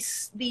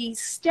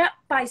step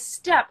by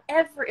step,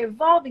 ever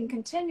evolving,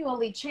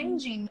 continually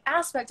changing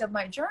aspect of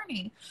my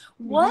journey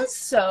was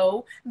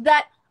so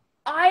that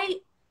I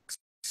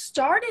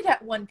started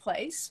at one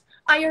place,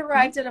 I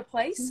arrived at a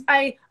place,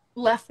 I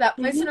left that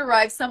place and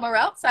arrived somewhere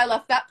else, I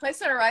left that place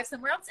and arrived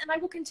somewhere else, and I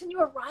will continue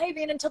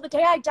arriving until the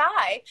day I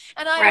die,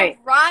 and I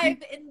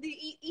arrive in the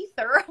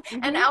ether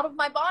and out of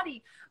my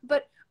body.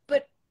 But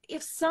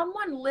if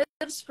someone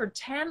lives for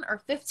 10 or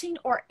 15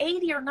 or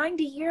 80 or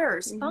 90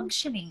 years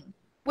functioning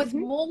with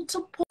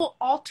multiple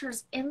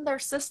alters in their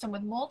system,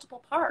 with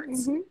multiple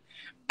parts,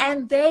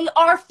 and they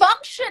are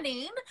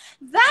functioning,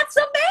 that's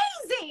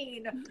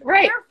amazing.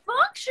 They're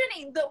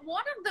functioning.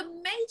 One of the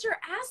major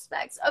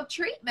aspects of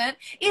treatment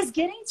is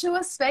getting to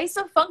a space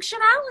of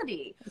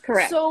functionality.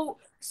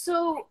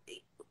 So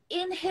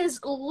in his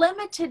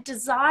limited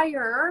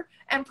desire,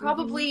 and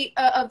probably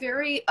a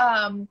very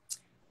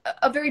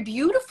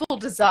beautiful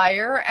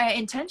desire,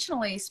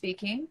 intentionally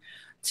speaking,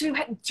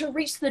 to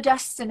reach the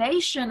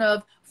destination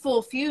of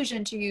full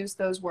fusion, to use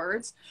those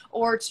words,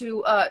 or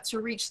to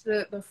reach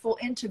the full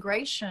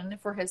integration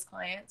for his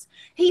clients.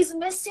 He's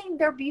missing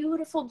their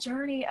beautiful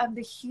journey of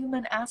the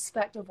human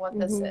aspect of what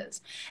this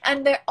is.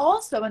 And there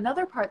also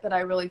another part that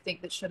I really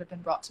think that should have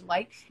been brought to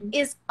light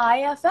is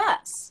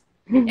IFS,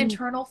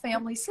 internal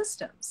family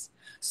systems.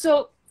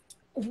 So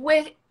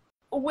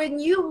when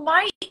you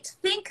might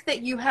think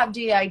that you have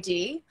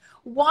DID,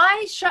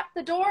 why shut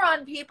the door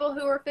on people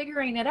who are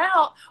figuring it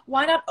out?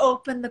 Why not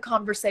open the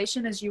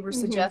conversation, as you were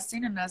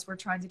suggesting and as we're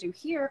trying to do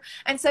here,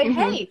 and say,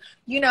 hey,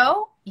 you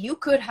know, you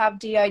could have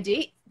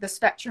DID. The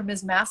spectrum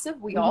is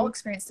massive. We all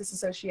experience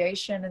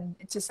disassociation and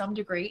to some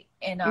degree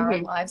in our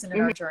lives and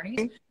in our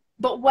journeys.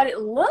 But what it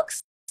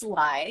looks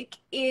like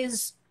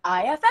is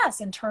IFS,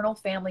 internal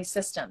family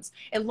systems.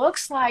 It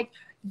looks like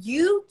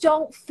you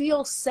don't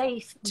feel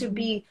safe to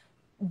be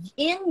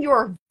in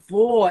your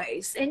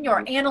voice, in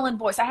your AnnaLynne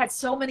voice. I had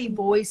so many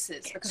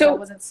voices because I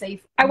wasn't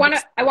safe. I want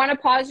to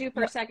pause you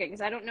for a second, because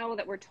I don't know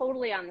that we're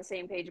totally on the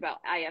same page about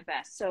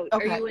IFS. So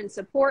are you in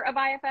support of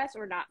IFS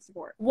or not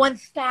support?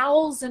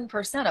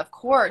 1000%, of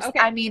course. Okay.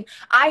 I mean,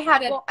 I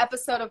had an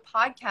episode of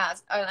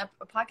podcast, a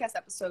podcast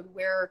episode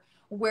where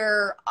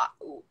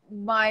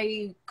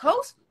my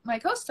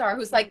co-star,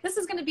 who's like, this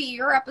is going to be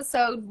your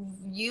episode.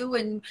 You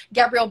and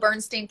Gabrielle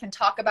Bernstein can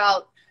talk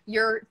about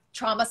your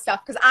trauma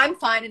stuff because I'm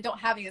fine and don't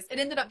have any of this. It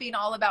ended up being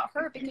all about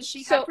her because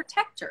she had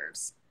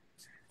protectors.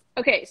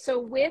 Okay, so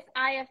with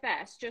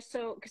IFS, just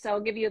so, because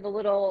I'll give you the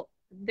little,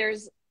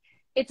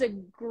 it's a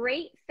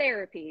great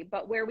therapy,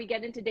 but where we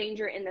get into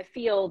danger in the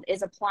field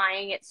is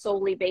applying it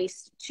solely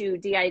based to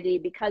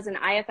DID, because in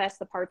IFS,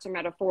 the parts are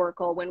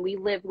metaphorical. When we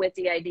live with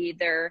DID,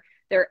 they're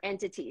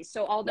entities.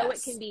 So although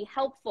it can be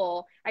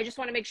helpful, I just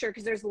want to make sure,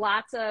 because there's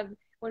lots of,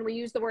 when we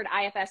use the word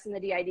IFS in the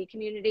DID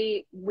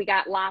community, we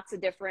got lots of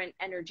different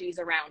energies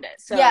around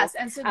it. So yes,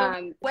 and so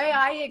the way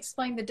I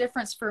explain the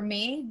difference for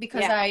me,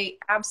 because I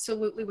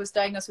absolutely was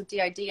diagnosed with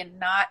DID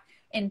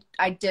and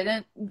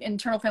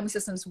internal family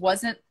systems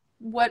wasn't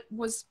what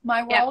was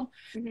my world.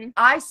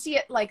 I see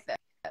it like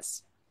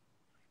this.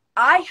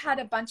 I had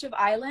a bunch of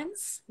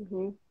islands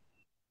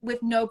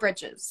with no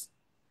bridges.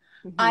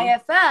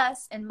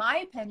 IFS, in my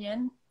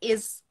opinion,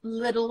 is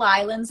little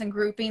islands and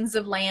groupings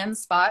of land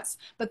spots,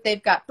 but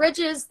they've got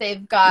bridges,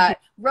 they've got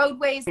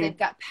roadways, they've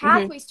got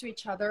pathways to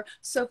each other.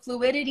 So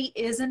fluidity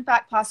is in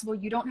fact possible.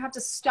 You don't have to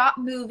stop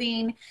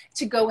moving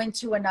to go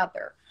into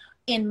another.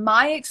 In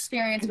my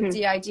experience with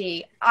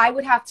DID, I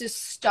would have to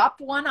stop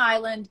one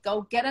island,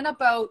 go get in a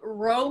boat,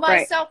 row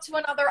myself to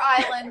another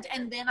island,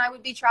 and then I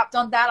would be trapped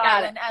on that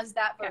island as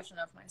that version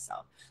of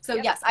myself. So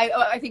yes,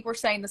 I think we're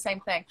saying the same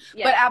thing,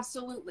 but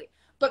absolutely.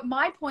 But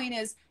my point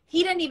is,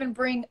 he didn't even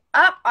bring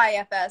up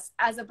IFS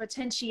as a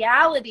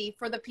potentiality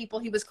for the people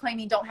he was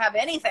claiming don't have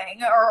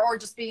anything or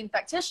just being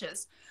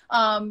factitious.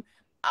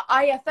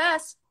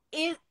 IFS,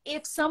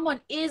 if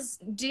someone is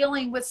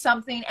dealing with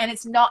something and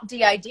it's not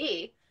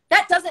DID,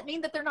 that doesn't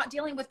mean that they're not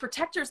dealing with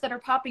protectors that are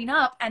popping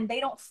up and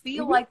they don't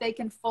feel like they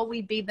can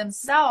fully be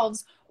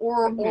themselves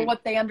or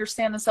what they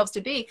understand themselves to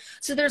be.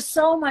 So there's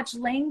so much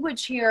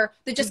language here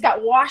that just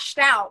got washed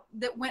out,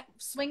 that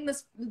swing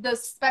the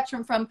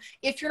spectrum from,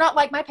 if you're not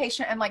like my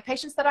patient and like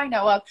patients that I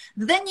know of,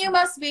 then you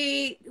must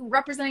be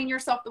representing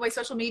yourself the way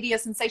social media,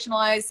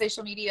 sensationalized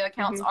social media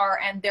accounts are,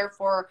 and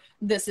therefore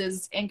this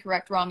is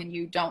incorrect, wrong, and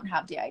you don't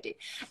have DID.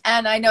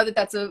 And I know that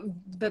that's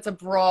a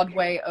broad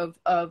way of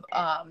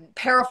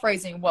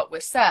paraphrasing what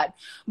was said,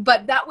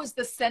 but that was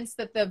the sense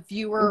that the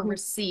viewer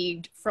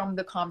received from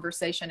the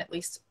conversation, at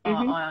least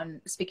on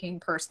speaking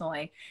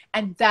personally.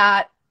 And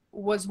that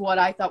was what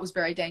I thought was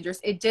very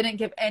dangerous. It didn't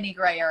give any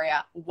gray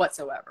area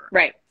whatsoever.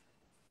 Right.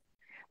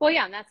 Well,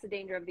 yeah, and that's the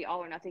danger of the all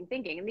or nothing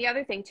thinking. And the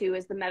other thing too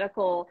is the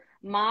medical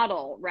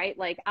model, right?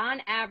 Like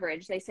on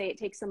average, they say it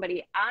takes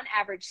somebody on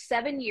average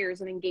 7 years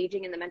of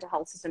engaging in the mental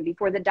health system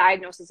before the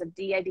diagnosis of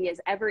DID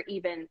is ever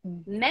even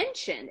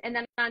mentioned. And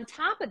then on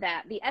top of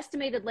that, the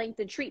estimated length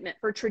of treatment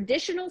for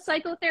traditional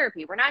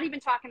psychotherapy, we're not even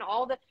talking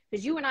all the,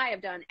 because you and I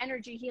have done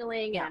energy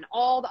healing and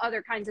all the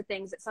other kinds of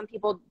things that some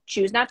people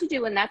choose not to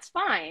do, and that's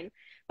fine.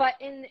 But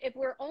if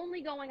we're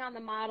only going on the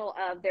model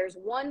of there's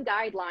one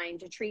guideline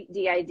to treat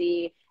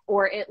DID,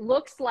 or it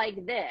looks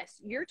like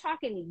this, you're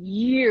talking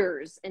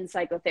years in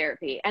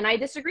psychotherapy. And I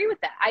disagree with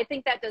that. I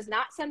think that does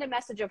not send a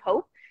message of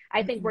hope.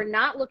 I think we're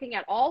not looking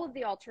at all of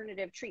the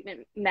alternative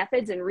treatment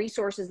methods and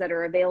resources that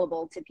are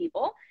available to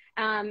people.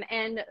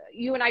 And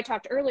you and I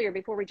talked earlier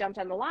before we jumped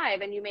on the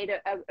live, and you made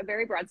a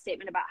very broad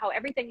statement about how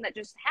everything that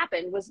just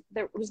happened was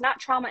not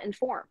trauma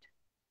informed.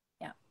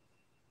 Yeah.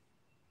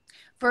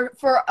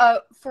 For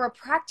a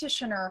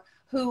practitioner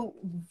who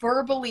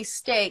verbally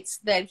states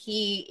that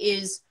he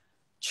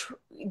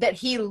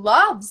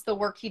loves the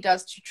work he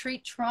does to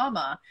treat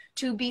trauma,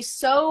 to be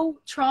so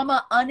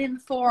trauma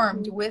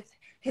uninformed with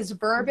his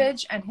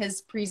verbiage and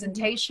his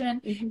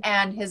presentation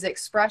and his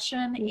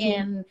expression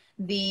in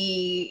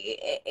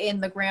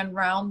the grand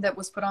round that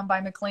was put on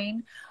by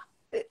McLean,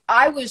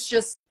 I was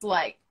just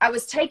like, I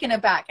was taken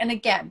aback. And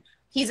again,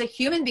 he's a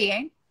human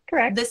being.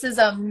 Correct. This is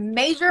a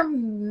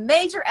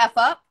major F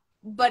up.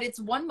 but it's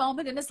one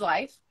moment in his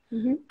life.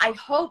 Mm-hmm. I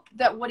hope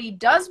that what he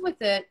does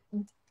with it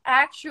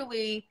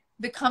actually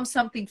becomes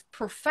something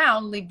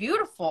profoundly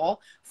beautiful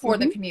for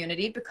the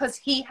community, because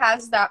he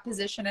has that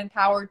position and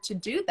power to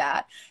do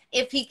that.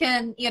 If he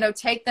can, you know,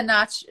 take the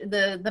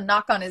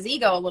knock on his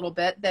ego a little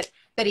bit, that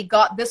he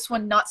got this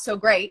one not so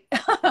great.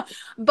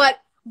 but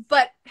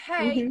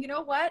hey, you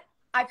know what?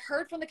 I've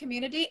heard from the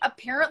community,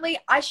 apparently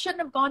I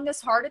shouldn't have gone this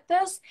hard at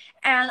this,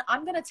 and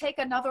I'm going to take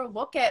another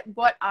look at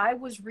what I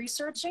was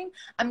researching.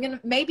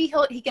 Maybe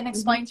he can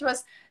explain to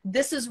us,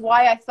 this is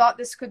why I thought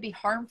this could be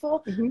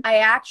harmful. I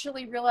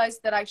actually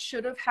realized that I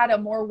should have had a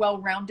more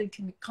well-rounded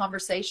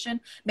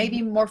conversation,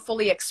 maybe more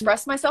fully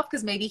express myself,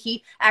 because maybe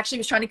he actually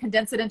was trying to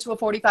condense it into a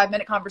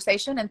 45-minute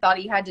conversation and thought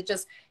he had to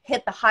just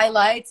hit the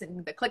highlights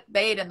and the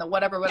clickbait and the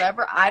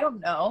whatever. I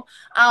don't know.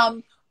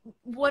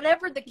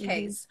 Whatever the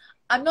case,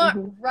 I'm not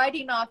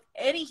writing off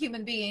any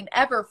human being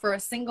ever for a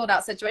singled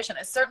out situation.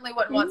 I certainly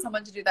wouldn't want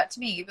someone to do that to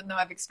me, even though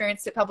I've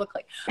experienced it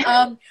publicly.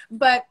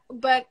 But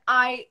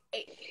I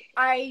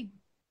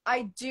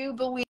do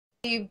believe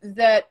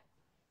that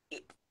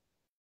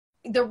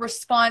the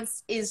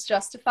response is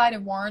justified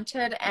and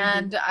warranted.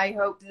 And I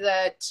hope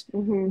that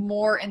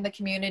more in the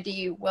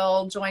community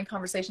will join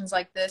conversations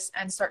like this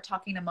and start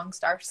talking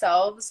amongst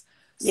ourselves,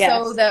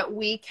 so that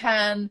we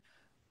can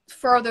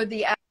further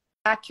the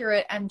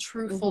accurate and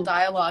truthful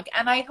dialogue.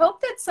 And I hope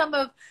that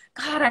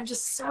I'm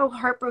just so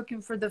heartbroken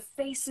for the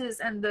faces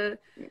and the,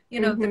 you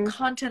know, the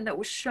content that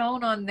was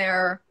shown on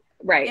there.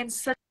 Right. In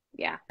such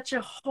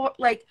a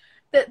like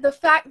the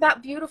fact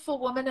that beautiful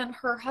woman and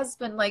her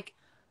husband, like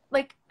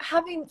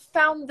having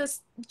found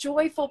this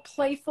joyful,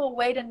 playful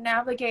way to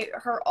navigate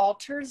her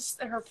altars,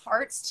 her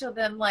parts, to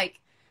then like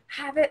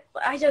have it.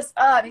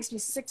 It makes me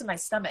sick to my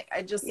stomach.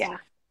 That's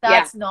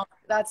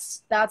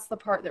the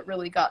part that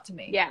really got to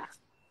me. Yeah.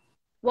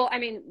 Well, I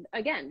mean,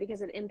 again,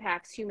 because it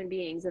impacts human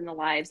beings and the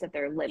lives that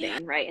they're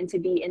living, right? And to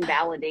be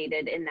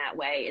invalidated in that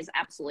way is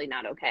absolutely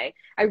not okay.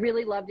 I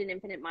really loved an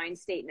Infinite Mind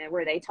statement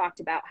where they talked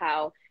about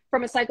how,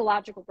 from a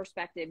psychological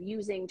perspective,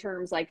 using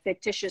terms like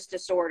fictitious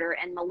disorder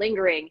and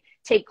malingering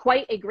take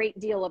quite a great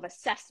deal of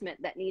assessment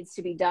that needs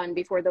to be done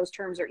before those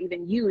terms are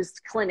even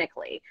used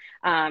clinically.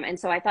 And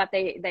so I thought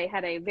they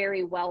had a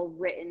very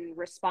well-written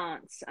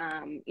response,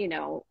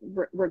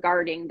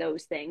 regarding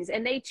those things.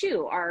 And they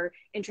too are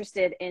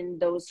interested in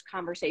those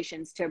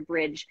conversations to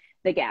bridge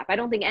the gap. I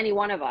don't think any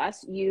one of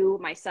us, you,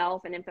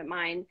 myself, and Infant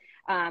Mind,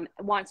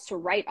 wants to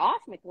write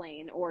off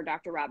McLean or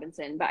Dr.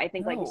 Robinson. But I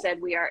think, like you said,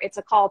 it's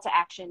a call to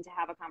action to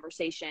have a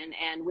conversation,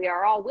 and we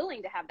are all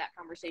willing to have that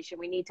conversation.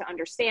 We need to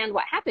understand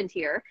what happened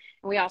here.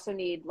 And we also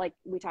need, like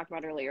we talked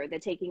about earlier, the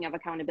taking of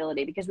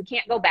accountability, because we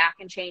can't go back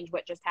and change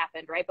what just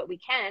happened, right? But we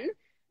can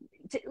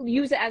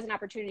use it as an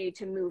opportunity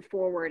to move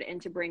forward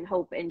and to bring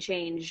hope and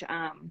change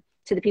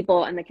to the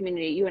people and the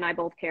community you and I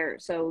both care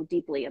so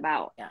deeply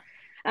about. Yeah.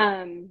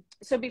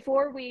 So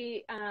before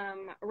we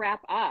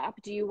wrap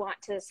up, do you want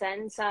to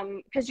send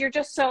some, because you're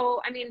just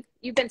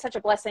you've been such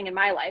a blessing in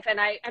my life. And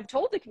I've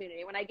told the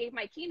community when I gave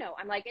my keynote,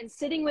 I'm like, and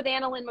sitting with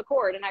AnnaLynne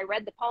McCord, and I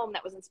read the poem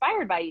that was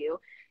inspired by you,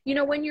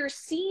 when you're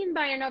seen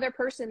by another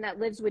person that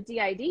lives with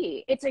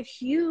DID, it's a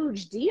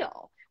huge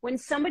deal. When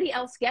somebody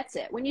else gets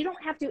it, when you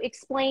don't have to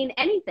explain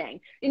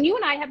anything. And you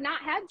and I have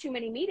not had too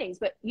many meetings,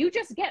 but you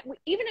just get,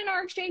 even in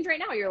our exchange right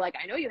now, you're like,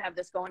 I know you have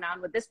this going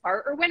on with this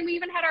part. Or when we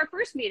even had our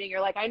first meeting,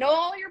 you're like, I know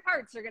all your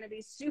parts are going to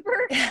be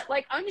super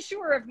like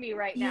unsure of me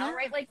right now,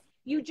 right? Like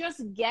you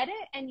just get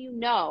it, and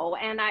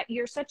and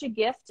you're such a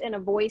gift and a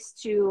voice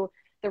to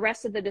the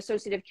rest of the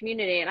dissociative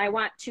community. And I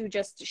want to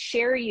just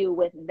share you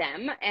with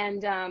them.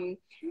 And,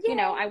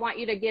 I want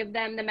you to give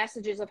them the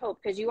messages of hope,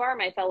 because you are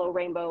my fellow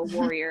rainbow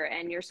warrior,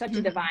 and you're such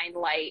a divine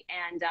light.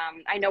 And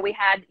I know we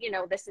had,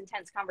 this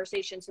intense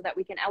conversation so that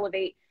we can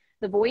elevate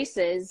the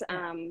voices.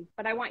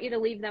 But I want you to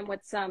leave them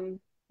with some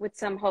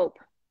hope.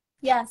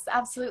 Yes,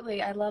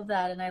 absolutely. I love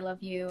that. And I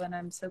love you. And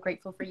I'm so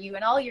grateful for you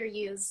and all your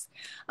yous.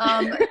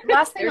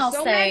 Last thing I'll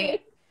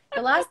say.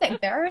 The last thing,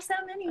 there are so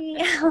many.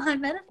 I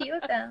met a few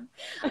of them.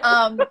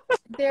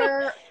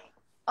 The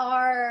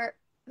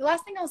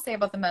last thing I'll say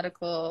about the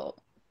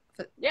medical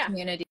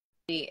community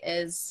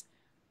is,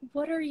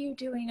 what are you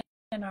doing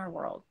in our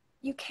world?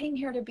 You came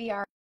here to be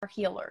our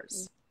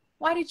healers.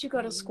 Why did you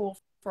go to school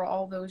for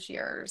all those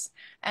years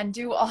and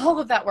do all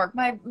of that work?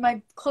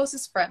 My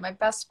closest friend, my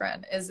best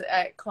friend, is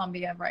at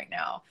Columbia right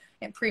now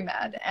in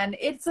pre-med, and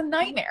it's a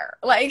nightmare.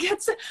 Like,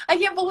 I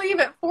can't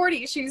believe at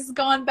 40 she's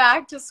gone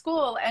back to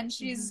school, and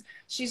she's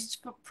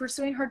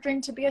pursuing her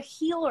dream to be a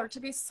healer, to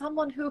be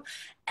someone who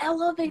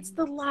elevates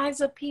the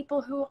lives of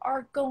people who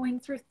are going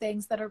through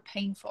things that are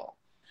painful.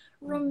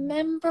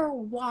 Remember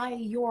why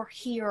you're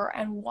here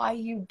and why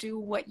you do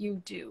what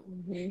you do.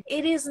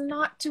 It is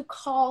not to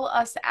call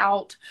us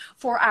out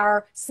for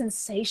our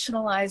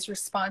sensationalized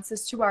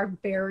responses to our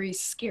very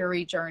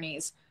scary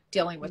journeys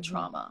dealing with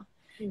trauma.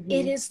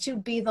 It is to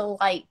be the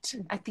light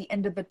at the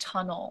end of the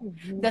tunnel,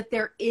 that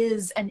there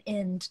is an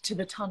end to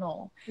the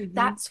tunnel.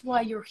 That's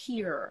why you're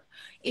here.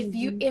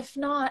 If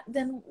not,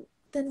 then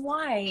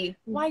why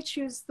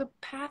choose the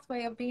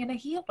pathway of being a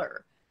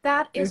healer?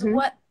 That is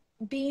what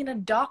being a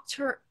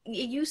doctor,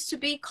 it used to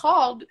be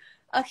called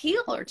a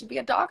healer. To be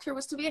a doctor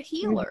was to be a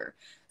healer.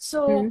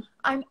 So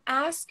I'm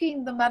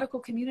asking the medical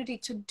community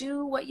to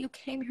do what you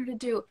came here to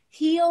do.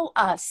 Heal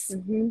us.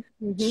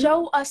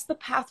 Show us the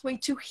pathway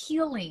to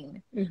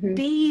healing.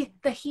 Be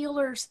the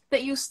healers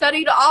that you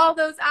studied all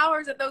those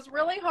hours at those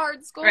really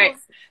hard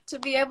schools to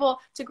be able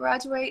to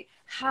graduate,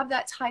 have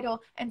that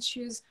title, and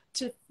choose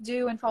to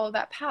do and follow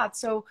that path.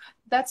 So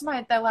that's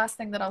the last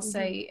thing that I'll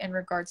say in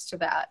regards to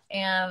that.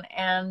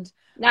 And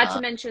not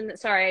to mention that,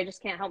 sorry, I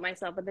just can't help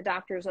myself, but the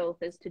doctor's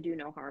oath is to do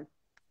no harm.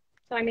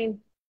 So I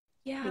mean,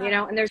 yeah, you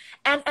know, and there's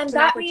and an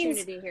that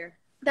opportunity here.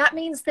 That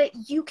means that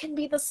you can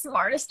be the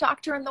smartest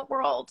doctor in the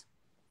world,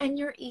 and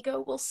your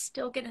ego will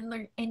still get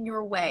in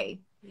your way.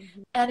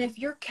 And if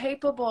you're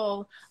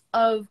capable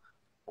of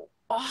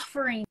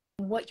offering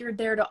what you're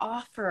there to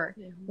offer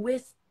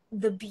with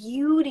the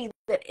beauty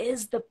that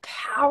is the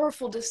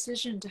powerful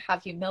decision to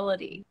have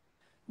humility,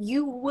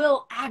 you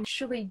will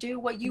actually do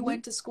what you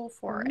went to school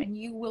for, and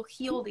you will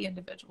heal the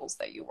individuals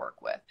that you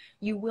work with.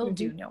 You will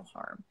do no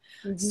harm.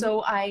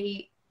 So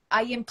I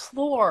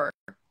implore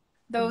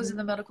those in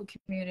the medical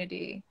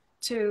community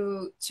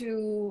to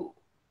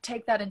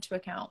take that into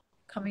account,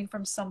 coming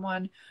from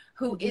someone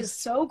who is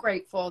so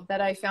grateful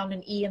that I found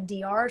an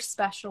EMDR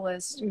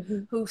specialist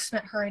who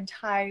spent her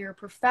entire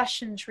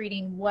profession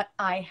treating what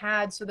I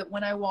had, so that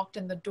when I walked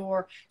in the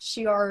door,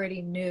 she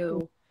already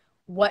knew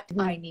what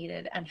I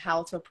needed and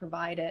how to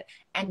provide it.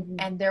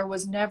 And there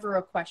was never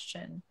a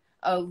question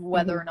of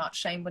whether or not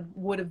shame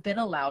would have been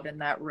allowed in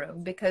that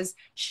room, because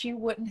she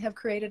wouldn't have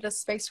created a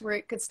space where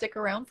it could stick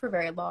around for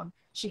very long.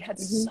 She had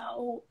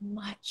so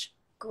much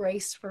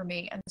grace for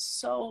me and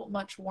so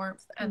much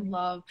warmth and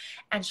love,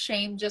 and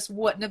shame just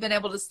wouldn't have been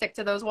able to stick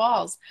to those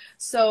walls.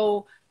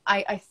 So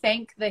I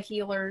thank the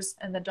healers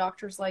and the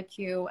doctors like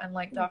you and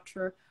like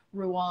Dr.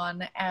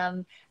 Ruan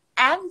and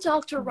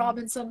Dr.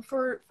 Robinson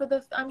for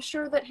the, I'm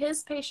sure that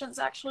his patients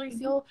actually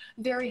feel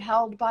very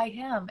held by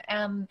him,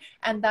 and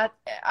that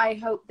I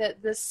hope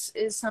that this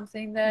is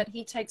something that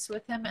he takes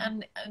with him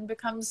and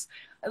becomes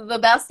the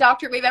best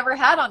doctor we've ever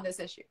had on this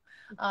issue.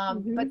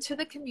 But to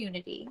the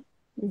community,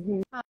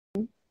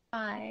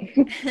 hi.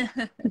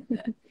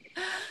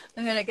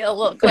 I'm gonna get a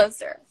little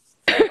closer.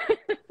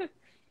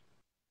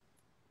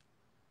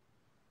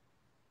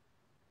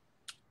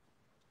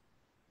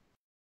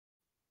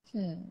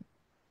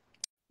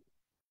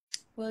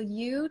 Will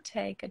you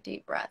take a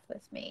deep breath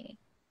with me?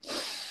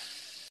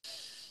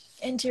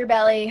 Into your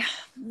belly,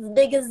 as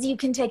big as you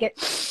can take it.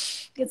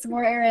 Get some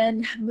more air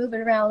in, move it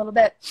around a little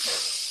bit.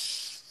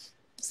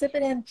 Sip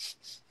it in.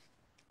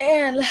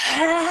 And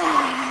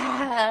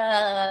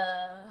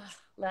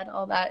let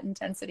all that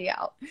intensity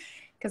out.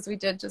 Because we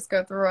did just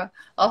go through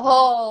a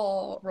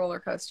whole roller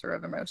coaster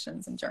of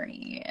emotions and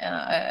journey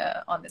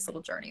on this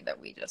little journey that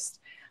we just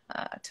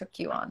took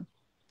you on.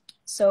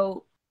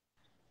 So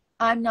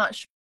I'm not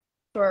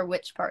sure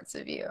which parts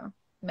of you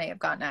may have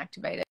gotten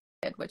activated,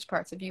 which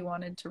parts of you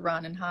wanted to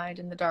run and hide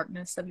in the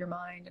darkness of your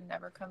mind and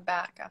never come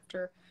back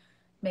after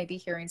maybe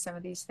hearing some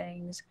of these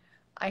things.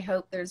 I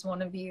hope there's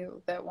one of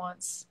you that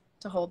wants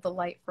to hold the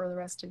light for the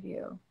rest of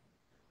you.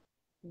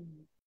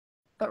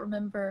 But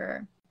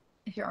remember,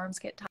 if your arms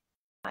get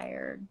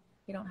tired,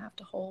 you don't have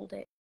to hold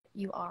it.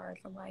 You are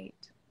the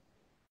light.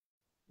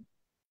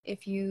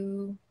 If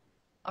you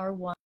are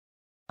one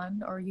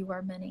or you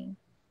are many,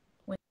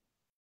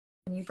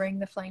 when you bring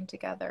the flame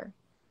together,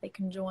 they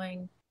can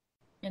join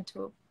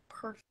into a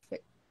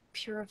perfect,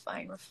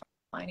 purifying,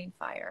 refining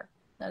fire.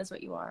 That is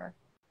what you are.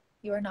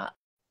 You are not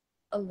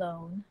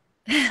alone.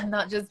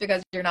 Not just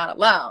because you're not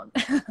alone.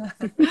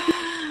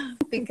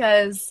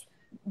 Because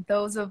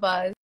those of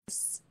us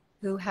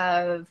who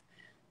have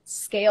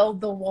scaled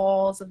the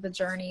walls of the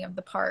journey of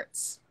the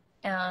parts,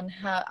 and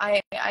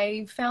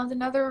I found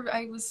another,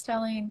 I was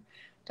telling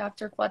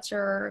Dr.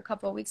 Fletcher a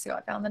couple of weeks ago,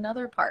 I found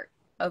another part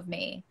of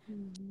me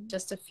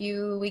just a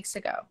few weeks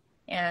ago,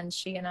 and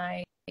she and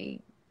I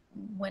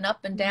went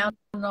up and down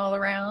and all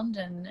around,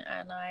 and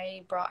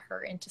I brought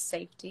her into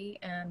safety.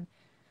 And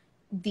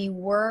the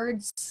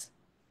words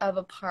of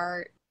a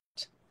part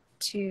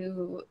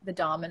to the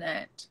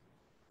dominant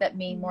that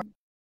mean more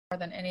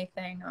than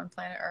anything on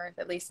planet Earth,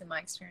 at least in my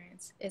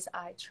experience, is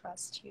I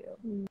trust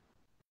you.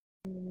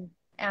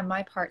 And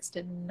my parts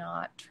did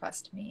not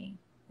trust me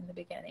in the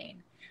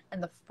beginning.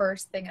 And the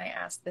first thing I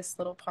asked this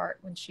little part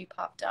when she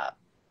popped up,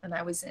 and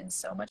I was in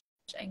so much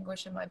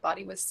anguish and my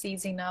body was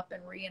seizing up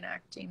and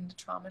reenacting the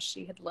trauma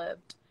she had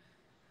lived,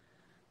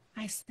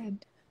 I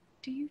said,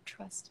 "Do you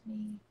trust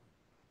me?"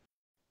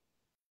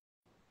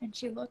 And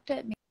she looked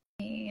at me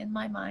in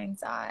my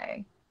mind's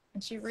eye,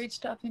 and she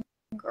reached up and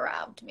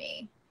grabbed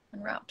me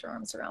and wrapped her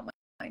arms around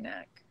my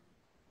neck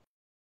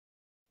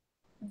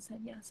and said,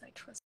 "Yes, I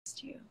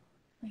trust you."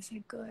 I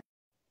said, "Good,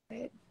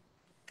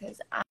 because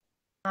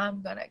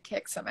I'm gonna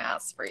kick some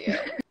ass for you."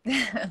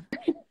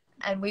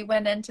 And we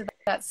went into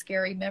that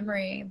scary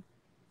memory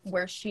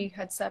where she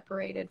had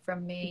separated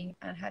from me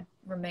and had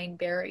remained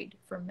buried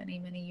for many,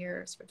 many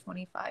years, for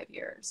 25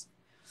 years,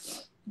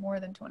 more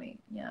than 20,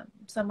 yeah,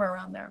 somewhere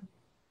around there.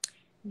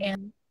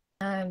 And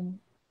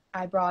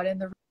I brought in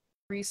the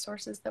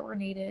resources that were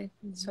needed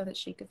so that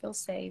she could feel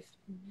safe.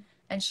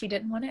 And she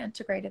didn't want to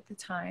integrate at the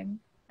time.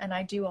 And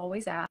I do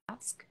always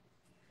ask.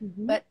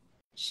 But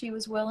she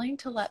was willing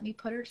to let me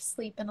put her to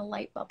sleep in a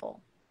light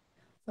bubble.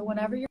 So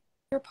whenever your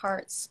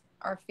parts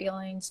are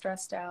feeling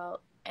stressed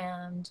out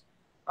and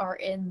are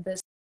in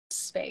this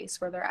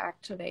space where they're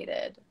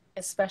activated,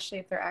 especially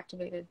if they're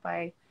activated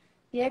by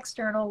the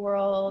external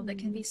world that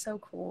can be so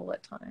cruel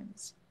at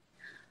times,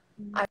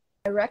 I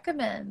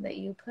recommend that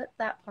you put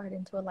that part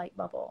into a light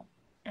bubble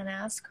and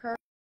ask her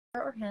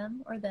or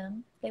him or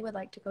them if they would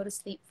like to go to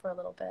sleep for a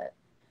little bit,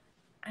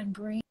 and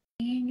bring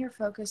your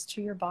focus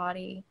to your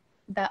body,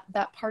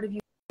 that part of you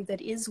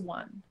that is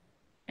one,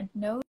 and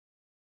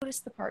notice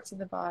the parts of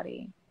the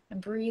body and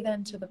breathe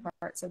into the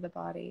parts of the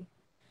body,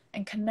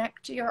 and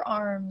connect your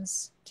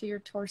arms to your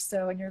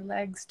torso and your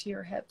legs to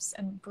your hips,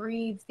 and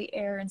breathe the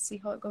air and see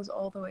how it goes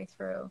all the way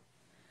through,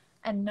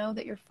 and know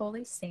that you're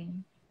fully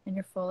seen and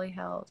you're fully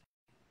held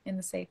in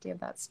the safety of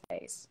that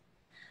space.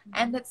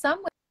 And that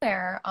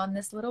somewhere on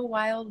this little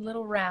wild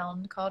little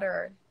round called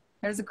Earth,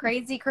 there's a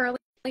crazy curly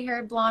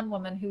haired blonde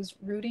woman who's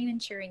rooting and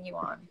cheering you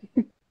on.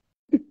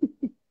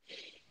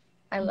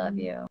 I love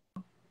you.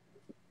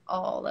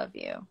 All of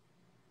you.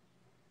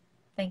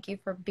 Thank you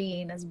for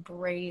being as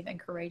brave and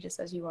courageous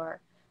as you are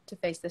to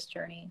face this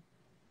journey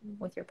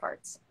with your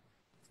parts.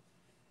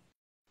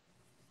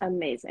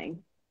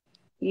 Amazing.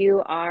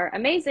 You are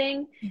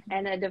amazing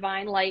and a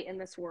divine light in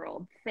this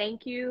world.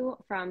 Thank you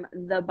from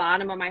the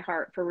bottom of my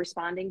heart for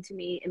responding to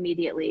me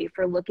immediately,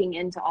 for looking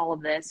into all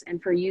of this,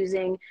 and for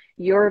using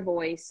your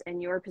voice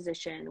and your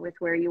position with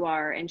where you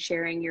are and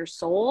sharing your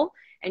soul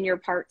and your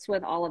parts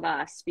with all of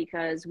us,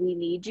 because we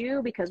need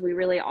you, because we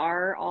really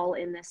are all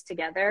in this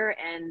together.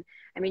 And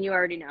I mean, you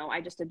already know,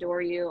 I just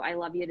adore you. I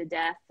love you to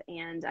death.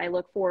 And I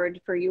look forward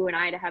for you and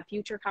I to have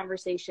future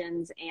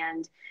conversations.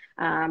 And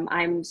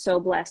I'm so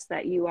blessed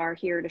that you are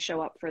here to show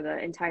up for the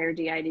entire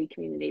DID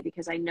community,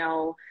 because I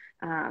know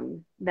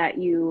that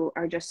you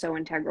are just so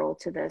integral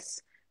to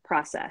this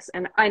process.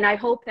 And I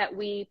hope that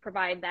we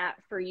provide that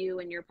for you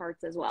and your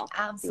parts as well.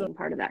 Absolutely. Being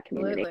part of that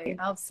community.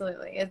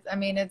 Absolutely.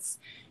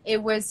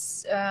 There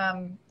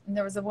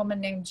was a woman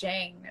named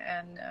Jane,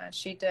 and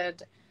she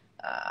did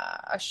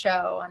a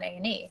show on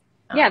A&E.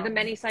 Yeah, the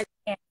many sides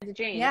of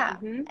Jane. Yeah.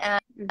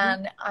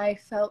 And I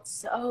felt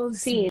so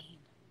seen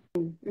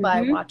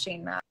by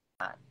watching that.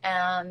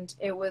 And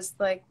it was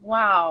like,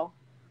 wow,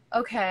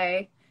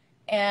 okay.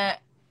 And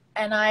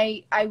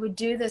I would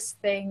do this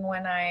thing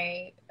when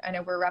I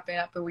know we're wrapping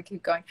up, but we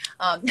keep going.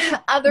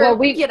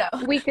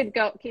 We could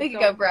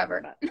go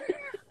forever.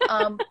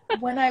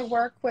 When I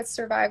work with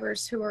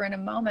survivors who are in a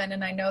moment,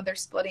 and I know they're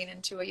splitting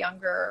into a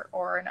younger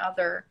or an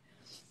other,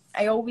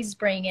 I always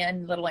bring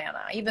in little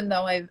Anna, even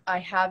though I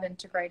have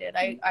integrated.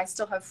 I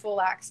still have full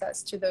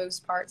access to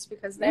those parts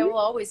because they will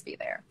always be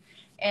there.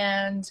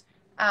 And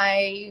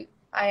I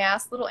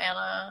asked little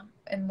Anna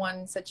in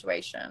one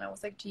situation, I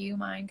was like, do you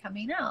mind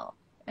coming out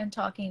and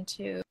talking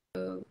to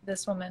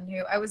this woman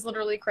who I was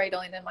literally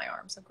cradling in my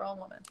arms, a grown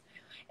woman?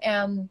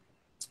 And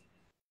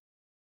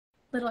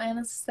little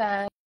Anna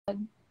said, of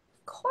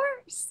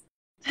course.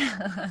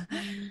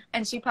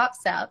 And she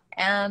pops up,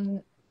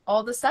 and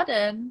all of a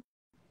sudden,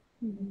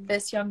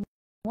 this young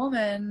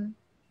woman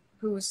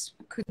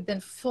could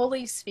then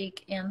fully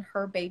speak in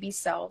her baby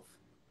self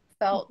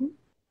felt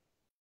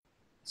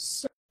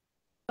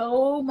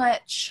so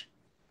much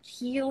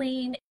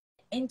healing,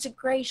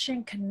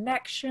 integration,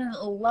 connection,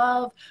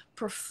 love,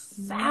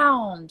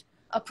 profound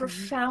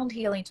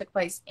healing took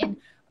place in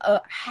a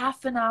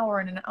half an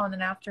hour on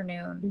an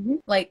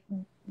afternoon. Like,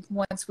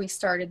 once we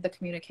started the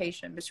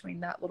communication between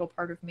that little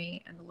part of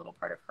me and the little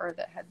part of her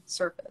that had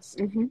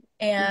surfaced.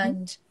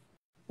 And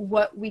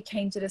what we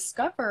came to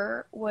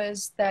discover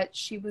was that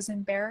she was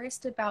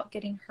embarrassed about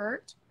getting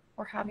hurt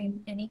or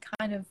having any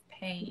kind of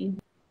pain.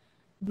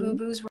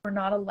 Boo-boos were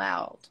not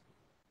allowed.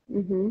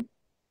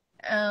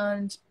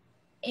 And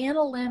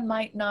AnnaLynne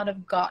might not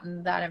have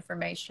gotten that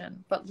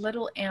information, but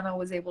little Anna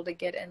was able to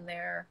get in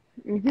there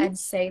and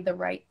say the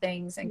right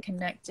things and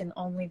connect in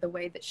only the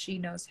way that she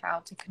knows how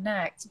to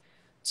connect,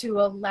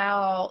 to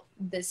allow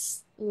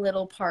this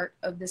little part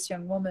of this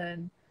young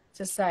woman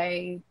to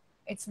say,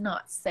 it's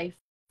not safe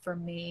for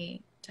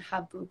me to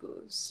have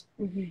boo-boos.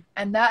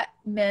 And that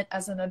meant,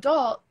 as an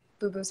adult,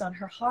 boo-boos on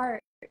her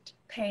heart,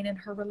 pain in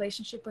her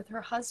relationship with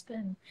her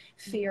husband,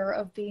 fear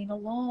of being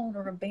alone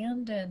or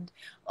abandoned,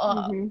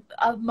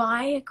 a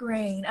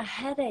migraine, a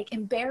headache,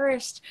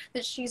 embarrassed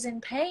that she's in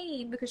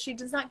pain because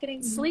she's not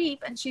getting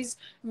sleep and she's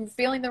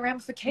feeling the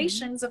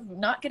ramifications of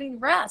not getting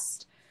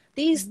rest.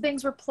 These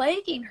things were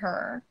plaguing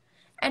her.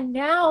 And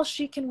now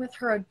she can, with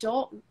her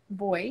adult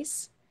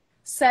voice,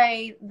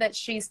 say that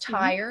she's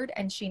tired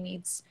and she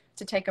needs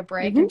to take a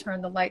break and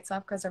turn the lights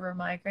off because of her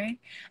migraine.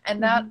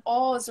 And that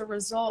all is a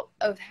result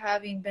of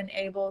having been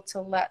able to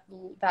let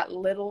that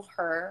little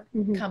her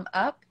come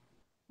up,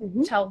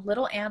 tell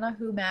little Anna,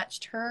 who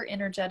matched her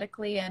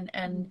energetically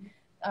and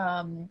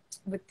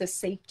with the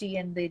safety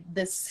and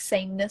the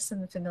sameness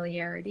and the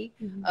familiarity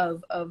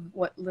of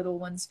what little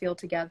ones feel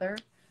together.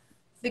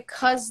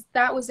 Because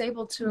that was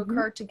able to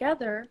occur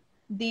together,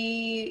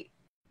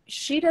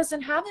 she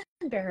doesn't have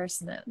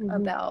embarrassment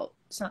about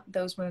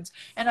those wounds.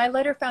 And I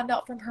later found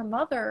out from her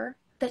mother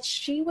that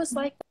she was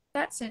like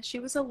that since she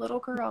was a little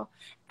girl.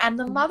 And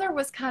the mother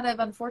was kind of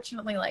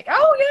unfortunately like,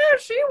 oh yeah,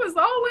 she was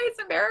always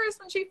embarrassed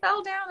when she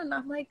fell down. And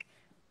I'm like,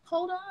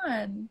 hold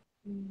on.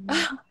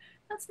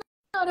 That's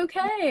not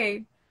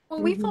okay.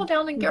 When we fall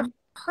down and get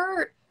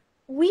hurt,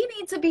 we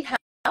need to be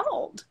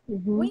held.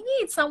 We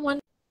need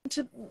someone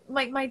to,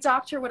 like, my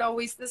doctor would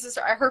always,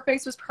 her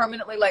face was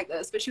permanently like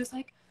this, but she was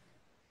like,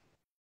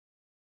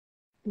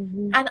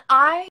 and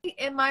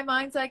in my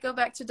mind's eye, go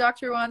back to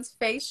Dr. Ruan's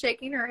face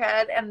shaking her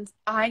head, and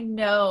I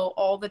know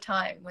all the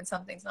time when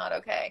something's not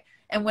okay.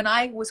 And when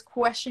I was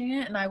questioning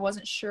it and I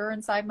wasn't sure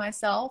inside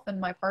myself, and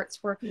my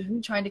parts were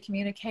trying to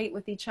communicate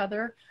with each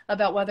other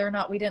about whether or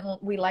not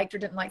we liked or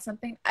didn't like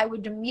something, I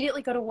would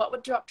immediately go to, what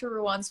would Dr.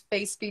 Ruan's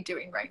face be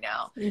doing right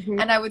now?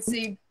 And I would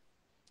see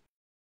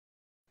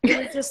it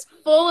was just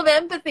full of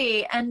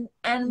empathy and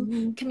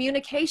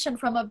communication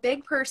from a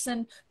big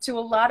person to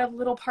a lot of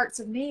little parts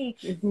of me.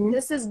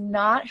 This is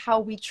not how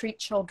we treat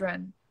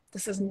children.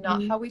 This is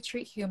not how we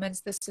treat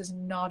humans. This is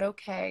not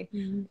okay.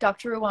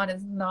 Dr. Ruan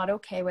is not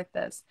okay with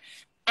this.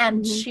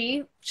 And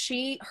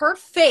her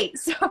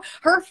face,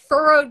 her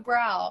furrowed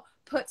brow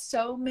put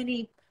so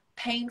many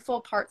painful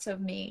parts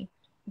of me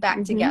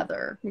back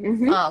together,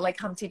 like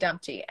Humpty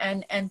Dumpty.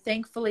 And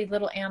thankfully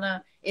little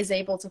Anna is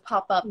able to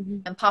pop up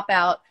and pop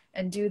out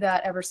and do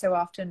that ever so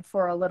often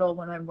for a little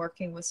when I'm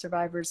working with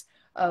survivors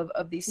of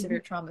these severe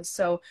traumas.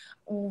 So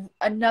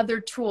another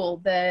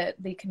tool that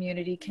the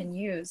community can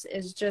use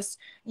is just,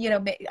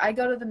 I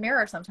go to the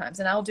mirror sometimes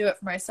and I'll do it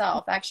for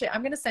myself. Actually,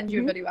 I'm going to send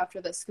you a video after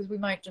this, because we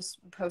might just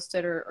post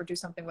it or do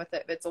something with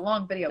it. It's a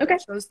long video, but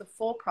it shows the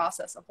full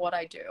process of what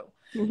I do.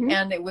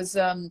 And it was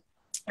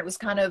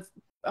kind of,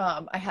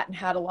 I hadn't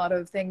had a lot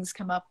of things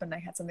come up, and I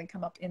had something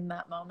come up in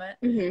that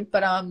moment.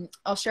 But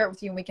I'll share it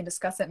with you and we can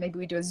discuss it. Maybe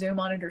we do a Zoom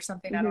on it or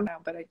something. I don't know,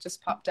 but it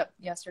just popped up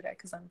yesterday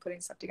because I'm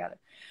putting stuff together.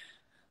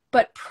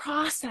 But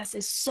process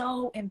is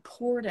so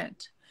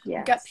important.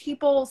 We've got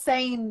people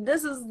saying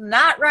this is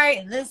not right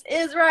and this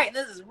is right and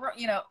this is,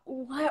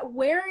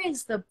 where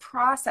is the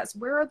process?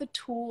 Where are the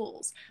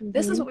tools?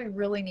 This is what we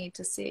really need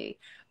to see.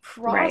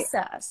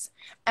 Process.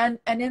 And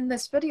in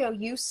this video,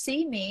 you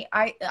see me,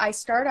 I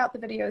start out the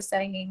video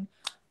saying,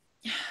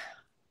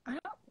 I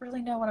don't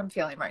really know what I'm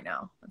feeling right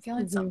now. I'm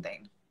feeling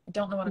something. I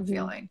don't know what I'm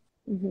feeling.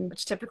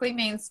 Which typically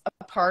means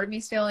a part of me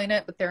is feeling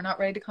it, but they're not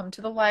ready to come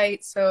to the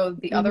light. So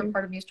the other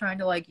part of me is trying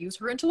to use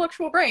her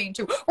intellectual brain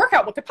to work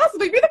out what could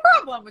possibly be the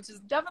problem, which is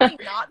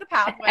definitely not the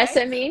pathway.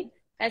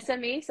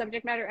 SME,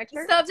 subject matter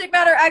expert. Subject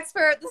matter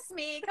expert. The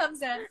SME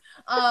comes in.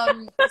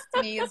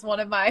 SME is one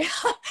of my,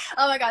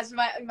 oh my gosh,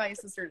 my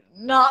sister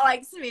did not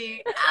like SME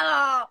at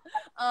all.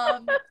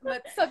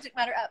 But subject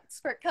matter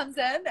expert comes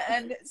in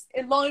and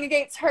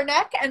elongates her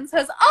neck and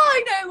says,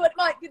 I know what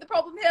might be the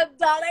problem here,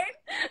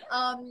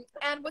 darling.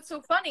 And what's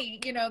so funny,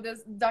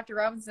 this Dr.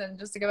 Robinson,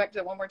 just to go back to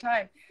that one more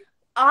time,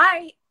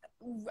 I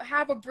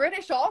have a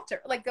British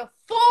altar, like a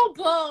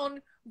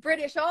full-blown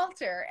British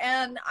altar,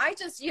 and I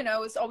just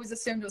was always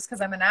assumed it was because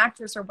I'm an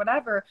actress or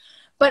whatever,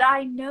 but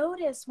I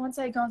noticed once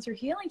I'd gone through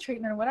healing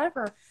treatment or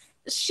whatever,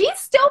 she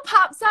still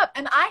pops up,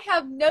 and I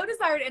have no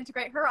desire to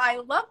integrate her. I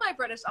love my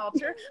British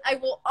altar. I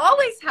will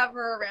always have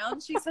her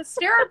around. She's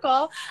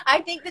hysterical.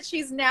 I think that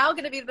she's now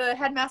going to be the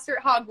headmaster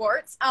at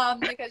Hogwarts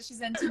because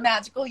she's into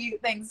magical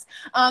things.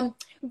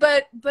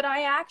 But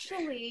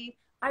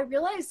I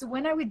realized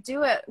when I would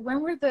do it, when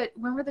were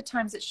the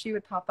times that she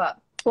would pop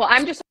up? Well,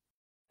 I'm just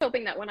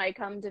hoping that when I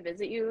come to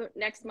visit you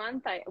next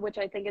month, which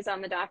I think is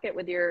on the docket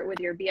with your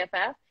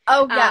BFF.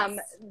 Oh yes.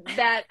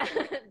 That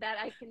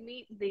I can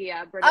meet the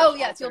British. Oh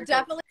yes, you'll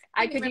definitely.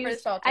 I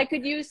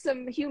could use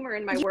some humor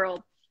in my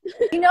world.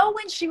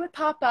 When she would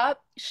pop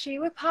up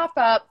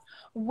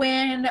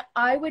when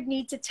I would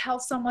need to tell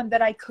someone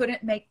that I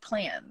couldn't make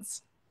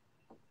plans.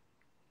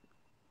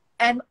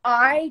 And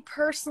I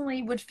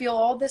personally would feel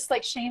all this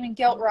shame and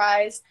guilt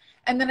rise.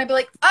 And then I'd be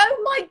like,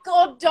 oh my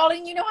God,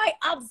 darling, I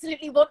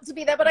absolutely want to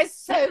be there, but I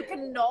so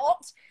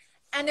cannot.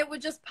 And it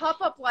would just pop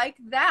up like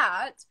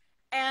that.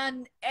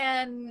 And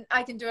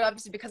I can do it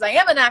obviously because I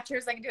am an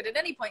actress. I can do it at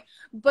any point.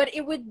 But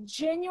it would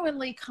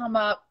genuinely come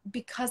up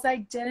because I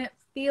didn't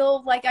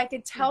feel like I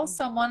could tell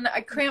someone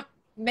I couldn't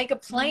make a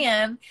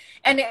plan,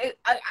 and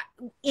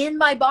in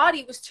my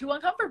body it was too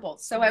uncomfortable.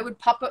 So I would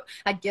pop up,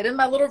 I'd get in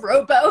my little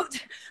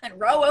rowboat and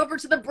row over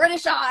to the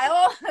British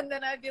Isle, and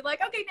then I'd be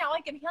like, okay, now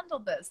I can handle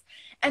this.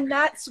 And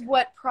that's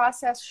what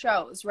process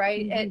shows,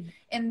 right?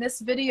 In this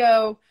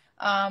video,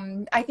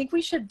 I think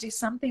we should do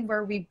something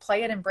where we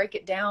play it and break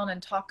it down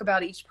and talk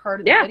about each part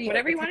of the video.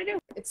 Whatever you want to do.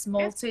 It's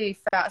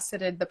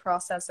multifaceted, the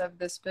process of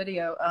this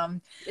video.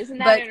 Isn't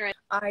that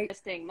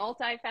interesting?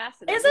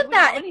 Multifaceted. Isn't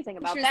that anything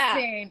about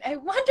interesting? That? I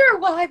wonder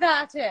why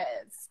that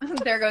is.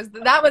 There goes.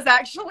 That was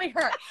actually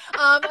her.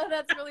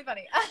 That's really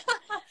funny.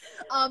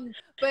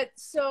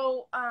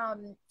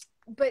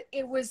 But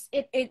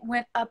it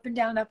went up and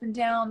down, up and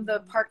down. The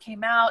part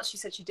came out. She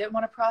said she didn't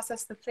want to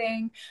process the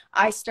thing.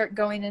 I start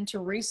going into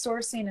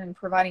resourcing and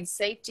providing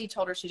safety,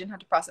 told her she didn't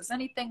have to process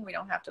anything. We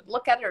don't have to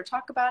look at it or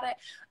talk about it.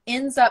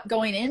 Ends up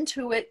going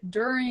into it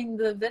during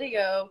the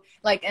video,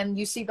 and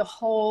you see the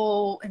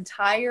whole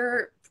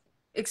entire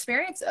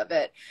experience of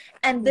it.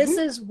 And this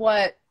is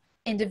what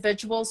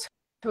individuals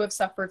who have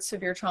suffered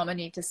severe trauma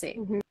need to see.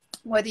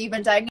 Whether you've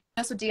been diagnosed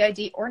with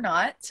DID or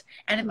not,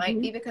 and it might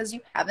be because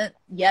you haven't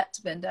yet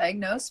been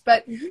diagnosed,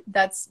 but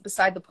that's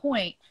beside the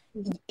point.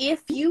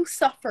 If you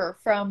suffer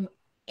from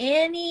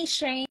any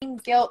shame,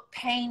 guilt,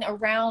 pain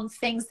around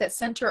things that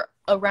center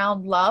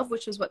around love,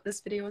 which is what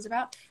this video is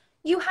about,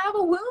 you have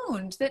a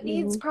wound that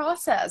needs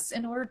process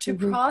in order to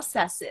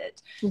process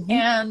it.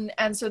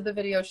 And so the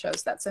video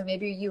shows that. So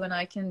maybe you and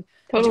I can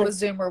do a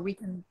Zoom where we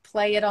can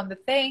play it on the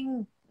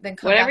thing, then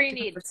come back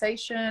to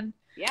conversation.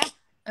 Yeah.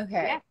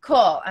 Okay,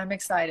 cool. I'm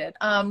excited.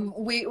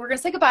 We're going to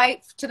say goodbye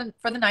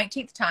for the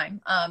 19th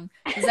time.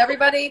 Is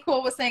everybody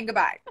cool with saying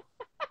goodbye?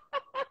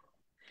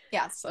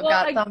 Yes, I've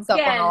got thumbs up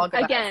on all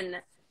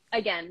goodbyes.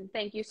 Again,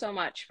 thank you so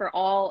much for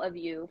all of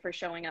you for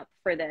showing up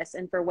for this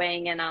and for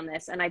weighing in on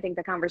this. And I think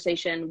the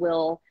conversation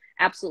will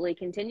absolutely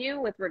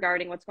continue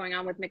regarding what's going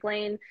on with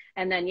McLean.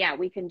 And then,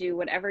 we can do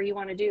whatever you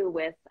want to do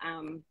with,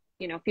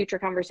 future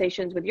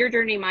conversations with your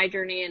journey, my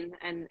journey,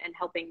 and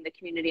helping the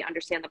community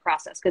understand the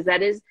process. Because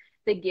that is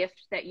the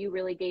gift that you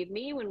really gave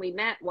me when we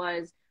met,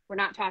 was we're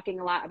not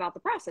talking a lot about the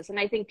process. And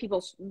I think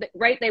people,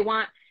 they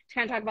want to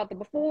kind of talk about the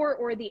before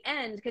or the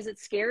end, because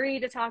it's scary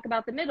to talk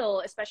about the middle,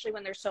 especially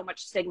when there's so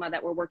much stigma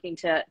that we're working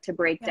to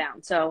break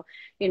down. So,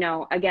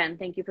 again,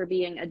 thank you for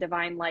being a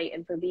divine light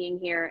and for being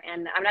here.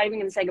 And I'm not even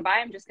going to say goodbye.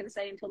 I'm just going to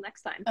say until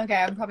next time. Okay.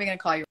 I'm probably going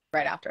to call you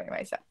right after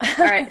anyway. So.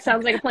 All right.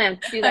 Sounds like a plan.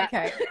 Do that.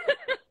 Okay.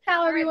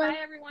 Ciao, everyone. All right,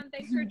 bye, everyone.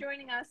 Thanks for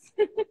joining us.